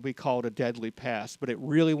 and it'll be called A Deadly Past. But it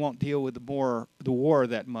really won't deal with the war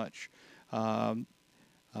that much. I'm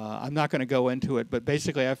not going to go into it, but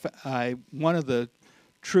basically, one of the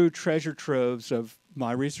true treasure troves of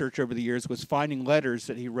my research over the years was finding letters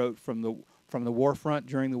that he wrote from the war front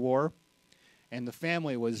during the war, and the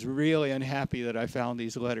family was really unhappy that I found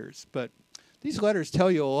these letters. But these letters tell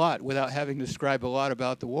you a lot without having to describe a lot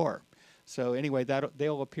about the war. So anyway,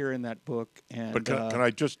 they'll appear in that book. And but can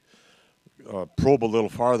I just probe a little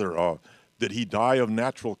farther? Did he die of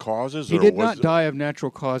natural causes? He did not die of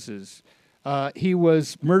natural causes. He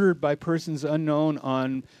was murdered by persons unknown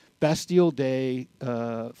on Bastille Day,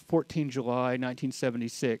 14 July,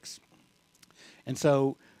 1976. And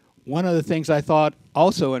so one of the things I thought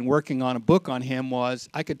also in working on a book on him was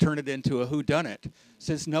I could turn it into a whodunit.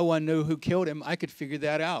 Since no one knew who killed him, I could figure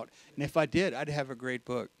that out. And if I did, I'd have a great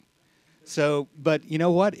book. So, but you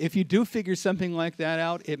know what? If you do figure something like that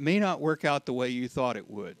out, it may not work out the way you thought it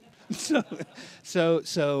would.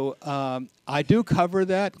 So I do cover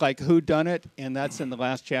that, like whodunit, and that's in the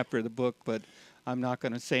last chapter of the book, but I'm not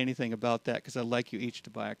going to say anything about that because I'd like you each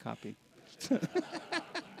to buy a copy.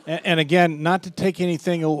 And again, not to take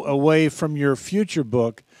anything away from your future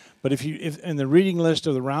book, but if in the reading list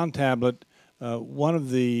of the Round Tablet, one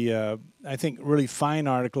of the I think really fine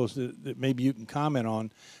articles that maybe you can comment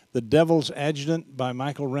on, "The Devil's Adjutant" by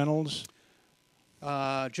Michael Reynolds.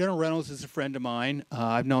 General Reynolds is a friend of mine.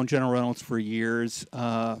 I've known General Reynolds for years.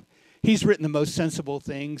 He's written the most sensible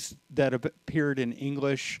things that have appeared in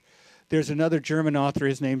English. There's another German author,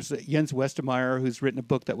 his name's Jens Westermeyer, who's written a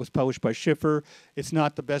book that was published by Schiffer. It's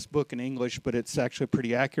not the best book in English, but it's actually a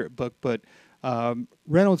pretty accurate book. But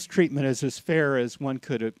Reynolds' treatment is as fair as one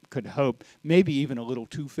could hope, maybe even a little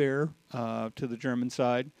too fair to the German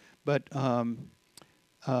side. But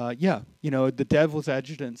yeah, The Devil's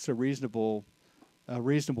Adjutant's a reasonable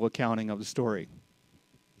accounting of the story.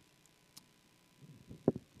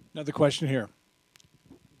 Another question here.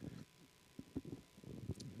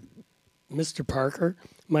 Mr. Parker,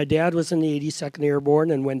 my dad was in the 82nd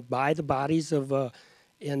Airborne and went by the bodies of,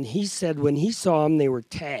 and he said when he saw them, they were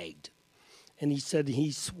tagged. And he said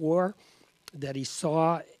he swore that he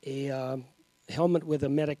saw a helmet with a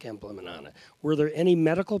medic emblem on it. Were there any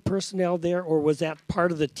medical personnel there, or was that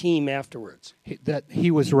part of the team afterwards?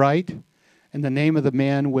 He was right, and the name of the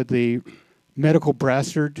man with the medical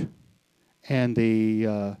brassard and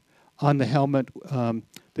the on the helmet,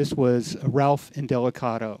 this was Ralph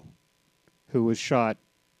Indelicato, who was shot,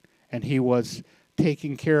 and he was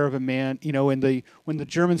taking care of a man. When the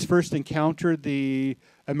Germans first encountered the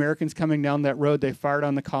Americans coming down that road, they fired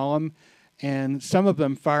on the column, and some of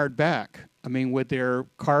them fired back. I mean, with their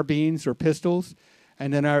carbines or pistols.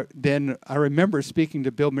 And then I remember speaking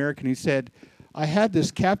to Bill Merrick, and he said, I had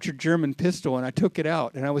this captured German pistol, and I took it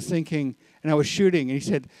out, and I was thinking, and I was shooting, and he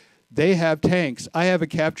said, they have tanks. I have a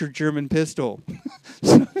captured German pistol.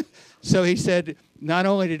 So he said, not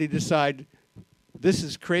only did he decide, this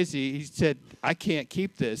is crazy, he said, I can't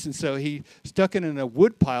keep this. And so he stuck it in a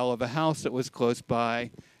wood pile of a house that was close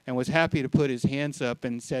by and was happy to put his hands up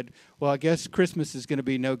and said, well, I guess Christmas is going to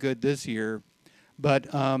be no good this year. But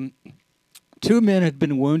 2 men had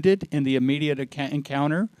been wounded in the immediate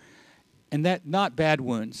encounter, and that not bad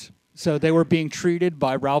wounds. So they were being treated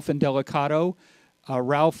by Ralph Indelicato.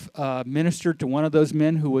 Ralph ministered to one of those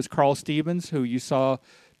men, who was Carl Stevens, who you saw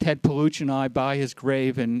Ted Paluch and I by his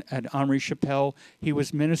grave at Henri Chapelle. He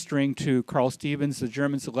was ministering to Carl Stevens. The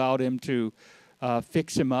Germans allowed him to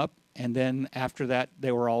fix him up, and then after that,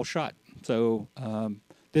 they were all shot. So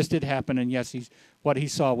this did happen, and yes, what he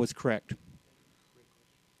saw was correct.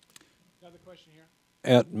 Another question here.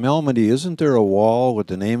 At Malmedy, isn't there a wall with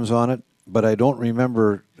the names on it? But I don't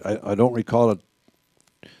remember. I don't recall it.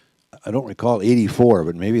 I don't recall 84,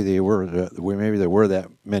 but maybe they were. Maybe there were that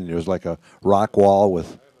many. There was like a rock wall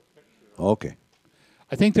with. Okay.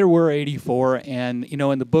 I think there were 84, and you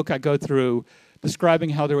know, in the book I go through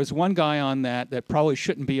describing how there was one guy on that probably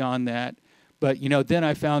shouldn't be on that, but you know, then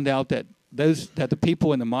I found out that the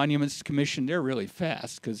people in the Monuments Commission, they're really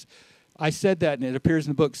fast, because I said that, and it appears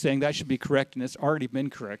in the book saying that should be correct, and it's already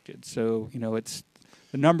been corrected. So you know,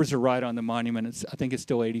 the numbers are right on the monument. I think it's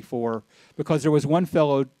still 84, because there was one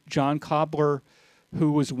fellow, John Cobbler,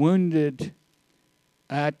 who was wounded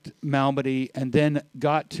at Malmedy and then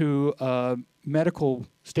got to a medical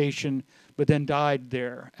station, but then died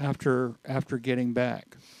there after getting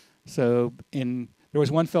back. So there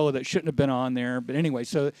was one fellow that shouldn't have been on there, but anyway,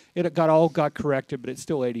 so it all got corrected, but it's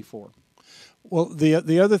still 84. Well,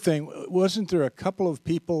 the other thing, wasn't there a couple of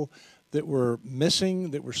people that were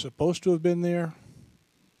missing that were supposed to have been there?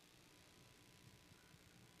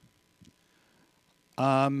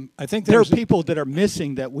 I think there are people that are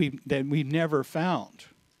missing that we've never found,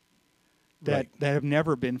 that have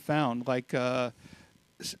never been found. Like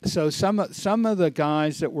so, some of the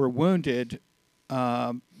guys that were wounded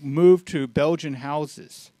moved to Belgian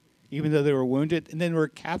houses, even though they were wounded, and then were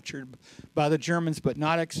captured by the Germans, but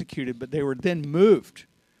not executed. But they were then moved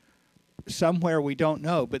somewhere we don't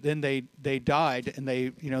know. But then they died, and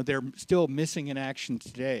they're still missing in action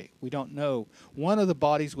today. We don't know. One of the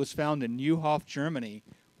bodies was found in Neuhof, Germany,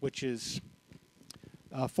 which is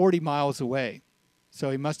 40 miles away.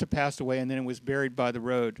 So he must have passed away, and then it was buried by the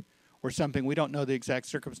road or something. We don't know the exact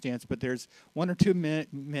circumstance, but there's 1 or 2 men,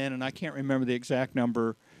 and I can't remember the exact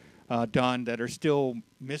number, Don, that are still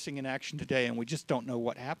missing in action today, and we just don't know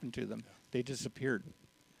what happened to them. They disappeared.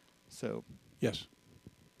 So yes.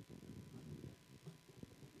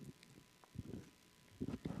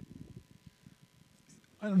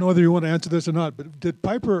 I don't know whether you want to answer this or not, but did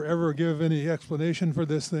Piper ever give any explanation for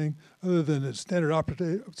this thing other than a standard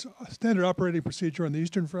operating procedure on the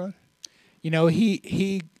Eastern Front? You know,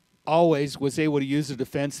 he always was able to use the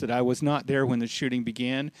defense that I was not there when the shooting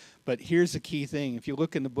began. But here's the key thing. If you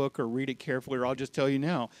look in the book or read it carefully, or I'll just tell you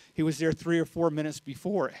now, he was there 3 or 4 minutes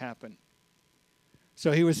before it happened.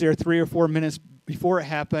 So he was there 3 or 4 minutes before it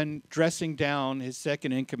happened, dressing down his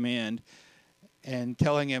second in command and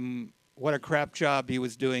telling him what a crap job he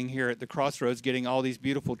was doing here at the Crossroads, getting all these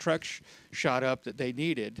beautiful trucks shot up that they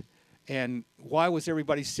needed. And why was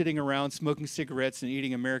everybody sitting around smoking cigarettes and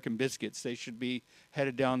eating American biscuits? They should be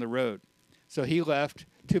headed down the road. So he left.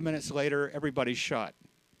 2 minutes later, everybody's shot.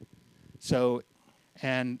 So,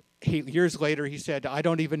 and years later, he said, I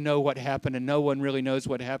don't even know what happened, and no one really knows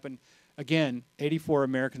what happened. Again, 84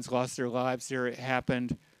 Americans lost their lives there. It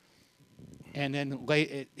happened. And then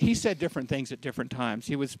he said different things at different times.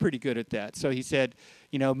 He was pretty good at that. So he said,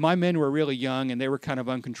 you know, my men were really young, and they were kind of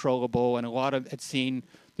uncontrollable, and a lot of had seen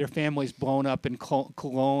their families blown up in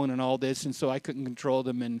Cologne and all this, and so I couldn't control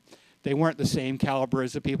them, and they weren't the same caliber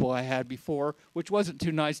as the people I had before, which wasn't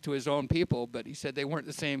too nice to his own people, but he said they weren't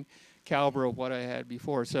the same caliber of what I had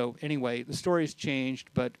before. So anyway, the story's changed,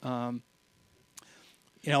 but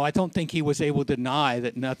you know, I don't think he was able to deny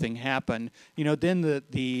that nothing happened. You know, then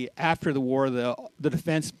the after the war, the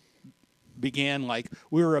defense began, like,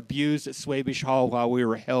 we were abused at Swabish Hall while we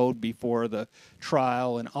were held before the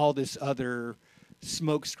trial, and all this other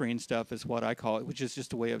smokescreen stuff is what I call it, which is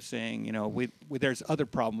just a way of saying, you know, there's other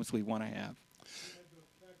problems we want to have.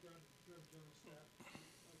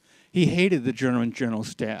 He hated the German general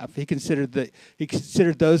staff. He considered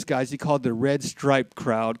those guys, he called the red stripe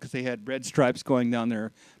crowd, because they had red stripes going down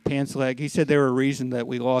their pants leg. He said they were a reason that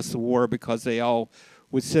we lost the war, because they all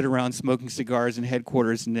would sit around smoking cigars in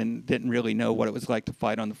headquarters and then didn't really know what it was like to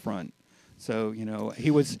fight on the front. So, you know,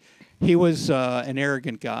 he was he was an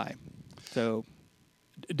arrogant guy. So,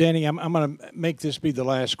 Danny, I'm going to make this be the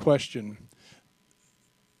last question.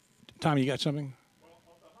 Tom, you got something? Well,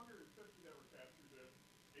 of the 150 that were captured,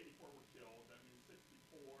 84 were killed. That means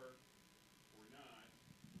 64 were not.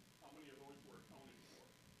 How many of those were accounted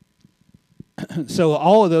for? so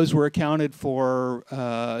all of those were accounted for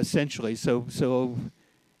essentially. So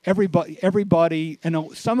everybody,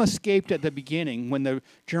 and some escaped at the beginning when the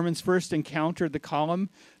Germans first encountered the column.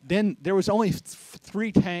 Then there was only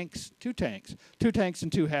two tanks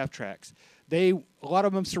and 2 half-tracks. A lot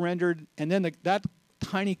of them surrendered, and then that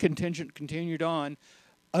tiny contingent continued on.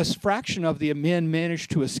 A fraction of the men managed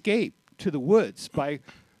to escape to the woods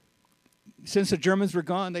since the Germans were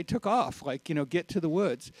gone, they took off, get to the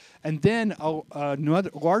woods. And then another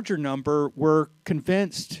larger number were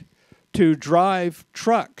convinced to drive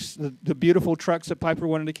trucks, the beautiful trucks that Piper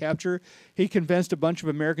wanted to capture. He convinced a bunch of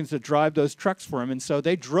Americans to drive those trucks for him, and so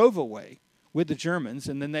they drove away with the Germans,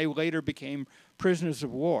 and then they later became prisoners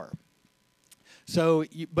of war. So,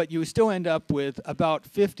 but you still end up with about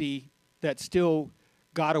 50 that still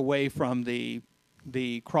got away from the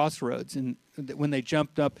crossroads. And when they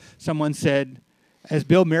jumped up, someone said, as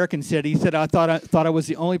Bill American said, he said, I thought I was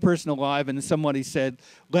the only person alive, and somebody said,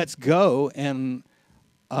 let's go. And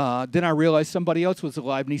then I realized somebody else was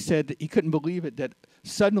alive, and he said he couldn't believe it, that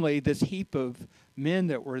suddenly this heap of men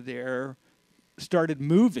that were there started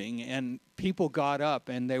moving, and people got up,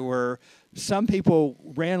 and some people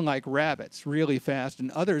ran like rabbits really fast, and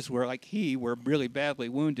others were were really badly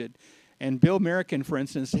wounded. And Bill American, for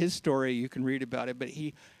instance, his story, you can read about it, but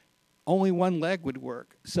only one leg would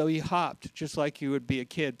work. So he hopped, just like you would be a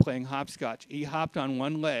kid playing hopscotch. He hopped on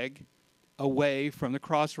one leg away from the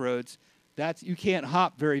crossroads. You can't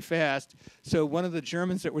hop very fast. So one of the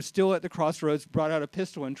Germans that were still at the crossroads brought out a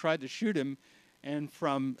pistol and tried to shoot him. And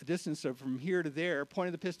from a distance of from here to there,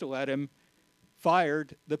 pointed the pistol at him,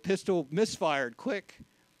 fired. The pistol misfired, quick.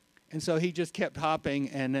 And so he just kept hopping,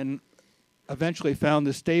 and then eventually found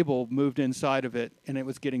the stable, moved inside of it, and it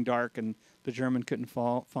was getting dark, and the German couldn't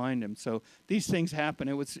find him. So these things happen.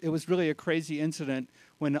 It was really a crazy incident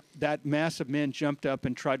when that mass of men jumped up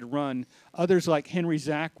and tried to run. Others, like Henry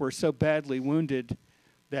Zach, were so badly wounded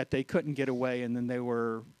that they couldn't get away, and then they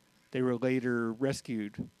were later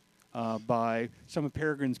rescued by some of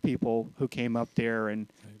Peregrine's people who came up there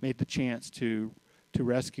and made the chance to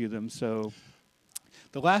rescue them. So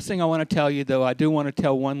the last thing I want to tell you, though, I do want to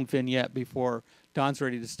tell one vignette before Don's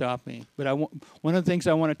ready to stop me. But one of the things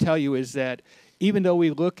I want to tell you is that even though we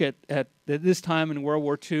look at this time in World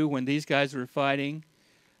War II when these guys were fighting,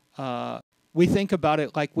 we think about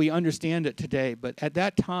it like we understand it today. But at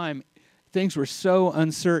that time, things were so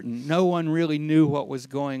uncertain. No one really knew what was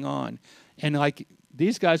going on. And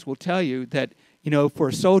these guys will tell you that,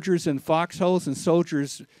 for soldiers in foxholes and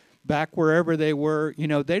soldiers back wherever they were,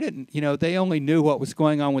 they didn't, they only knew what was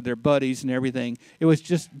going on with their buddies and everything. It was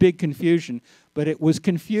just big confusion. But it was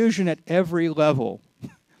confusion at every level,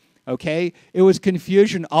 okay? It was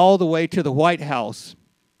confusion all the way to the White House.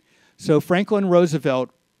 So Franklin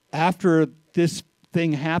Roosevelt, after this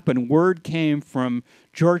thing happened, word came from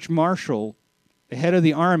George Marshall, the head of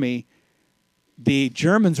the army, the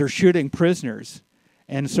Germans are shooting prisoners.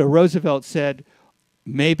 And so Roosevelt said,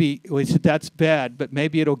 that's bad, but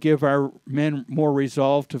maybe it'll give our men more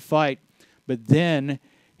resolve to fight. But then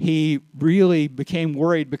he really became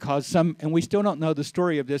worried because and we still don't know the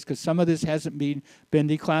story of this because some of this hasn't been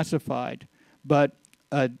declassified, but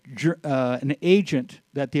an agent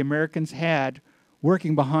that the Americans had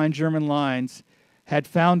working behind German lines had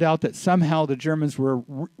found out that somehow the Germans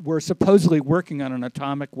were supposedly working on an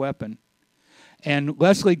atomic weapon. And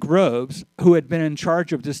Leslie Groves, who had been in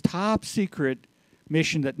charge of this top secret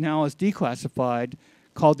mission that now is declassified,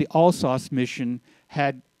 called the Alsace mission,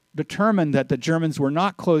 had determined that the Germans were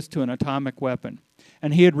not close to an atomic weapon.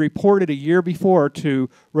 And he had reported a year before to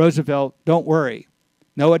Roosevelt, don't worry,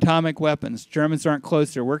 no atomic weapons. Germans aren't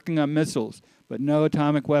close. They're working on missiles, but no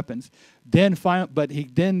atomic weapons. Then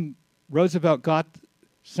Roosevelt got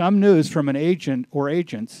some news from an agent or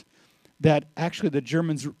agents that actually the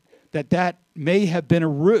Germans, that may have been a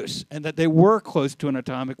ruse and that they were close to an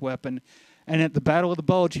atomic weapon. And at the Battle of the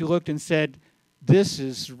Bulge, he looked and said, this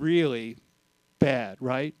is really bad,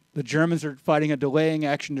 right? The Germans are fighting a delaying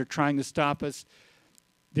action. They're trying to stop us.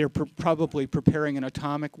 They're probably preparing an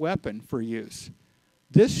atomic weapon for use.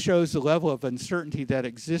 This shows the level of uncertainty that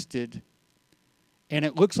existed. And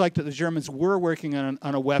it looks like that the Germans were working on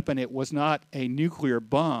a weapon. It was not a nuclear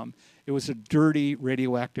bomb. It was a dirty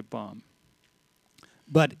radioactive bomb.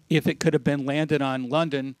 But if it could have been landed on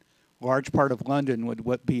London, a large part of London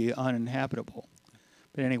would be uninhabitable.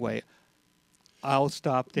 But anyway, I'll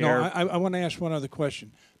stop there. No, I want to ask one other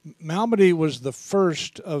question. Malmedy was the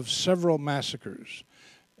first of several massacres.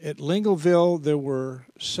 At Lingleville, there were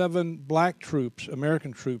 7 black troops,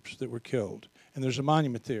 American troops, that were killed, and there's a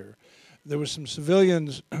monument there. There were some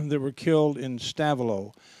civilians that were killed in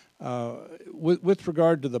Stavelo. With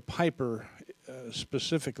regard to the Piper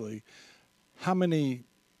specifically, how many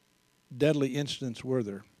deadly incidents were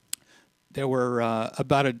there? There were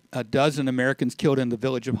about a dozen Americans killed in the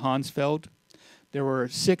village of Hansfeld. There were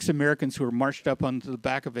 6 Americans who were marched up onto the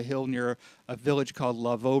back of a hill near a village called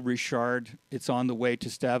Lavaux-Richard. It's on the way to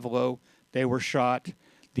Stavelo. They were shot.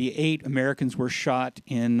 The 8 Americans were shot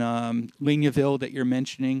in Lignaville that you're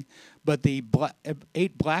mentioning. But the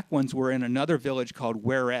 8 black ones were in another village called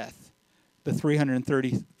Wereth, the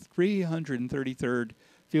 333rd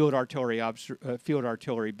Field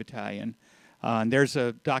Artillery Battalion. And there's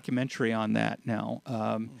a documentary on that now.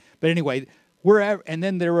 But anyway, and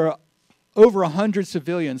then there were over 100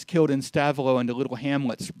 civilians killed in Stavelo and the little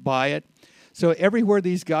hamlets by it. So everywhere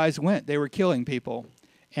these guys went, they were killing people.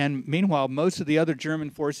 And meanwhile, most of the other German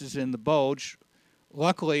forces in the Bulge,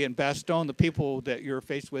 luckily in Bastogne, the people that you're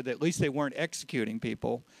faced with, at least they weren't executing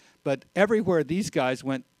people. But everywhere these guys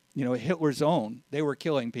went, you know, Hitler's own, they were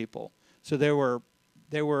killing people. So they were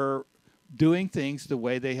doing things the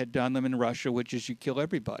way they had done them in Russia, which is you kill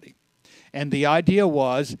everybody. And the idea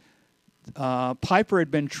was, Piper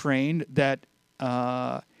had been trained that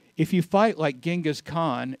if you fight like Genghis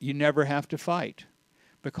Khan, you never have to fight,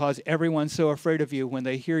 because everyone's so afraid of you, when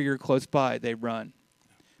they hear you're close by, they run,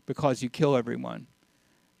 because you kill everyone.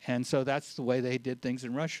 And so that's the way they did things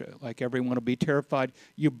in Russia. Like, everyone will be terrified.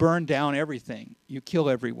 You burn down everything. You kill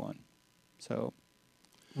everyone. So,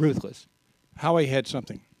 ruthless. Howie had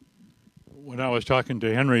something. When I was talking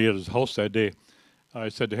to Henry at his house that day, I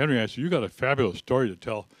said to Henry, I said, "You got a fabulous story to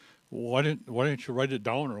tell. Why didn't you write it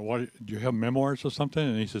down, or do you have memoirs or something?"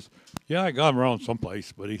 And he says, "Yeah, I got them around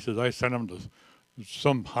someplace." But he says, "I sent them to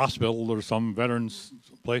some hospital or some veterans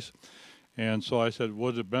place." And so I said,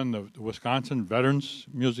 "Would it have been the Wisconsin Veterans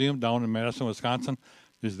Museum down in Madison, Wisconsin?"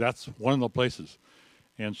 That's one of the places.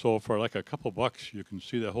 And so for like a couple bucks, you can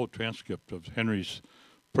see the whole transcript of Henry's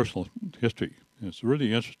personal history. And it's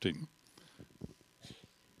really interesting.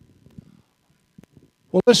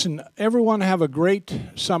 Well, listen, everyone have a great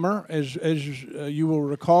summer. As you will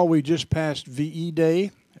recall, we just passed VE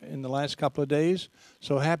Day in the last couple of days.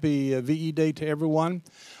 So happy VE Day to everyone.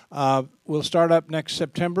 We'll start up next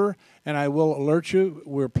September, and I will alert you,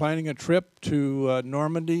 we're planning a trip to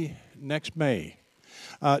Normandy next May.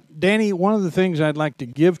 Danny, one of the things I'd like to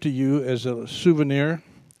give to you as a souvenir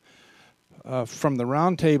from the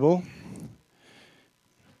round table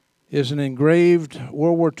is an engraved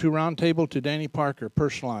World War II round table to Danny Parker,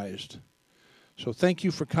 personalized. So thank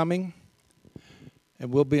you for coming, and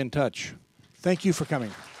we'll be in touch. Thank you for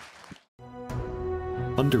coming.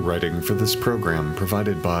 Underwriting for this program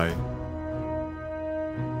provided by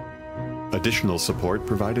additional support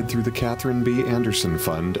provided through the Catherine B. Anderson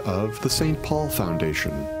Fund of the St. Paul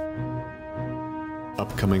Foundation.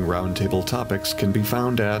 Upcoming roundtable topics can be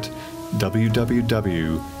found at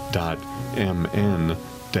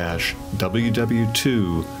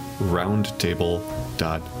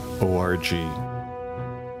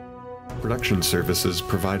Production services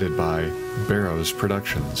provided by Barrows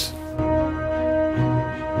Productions.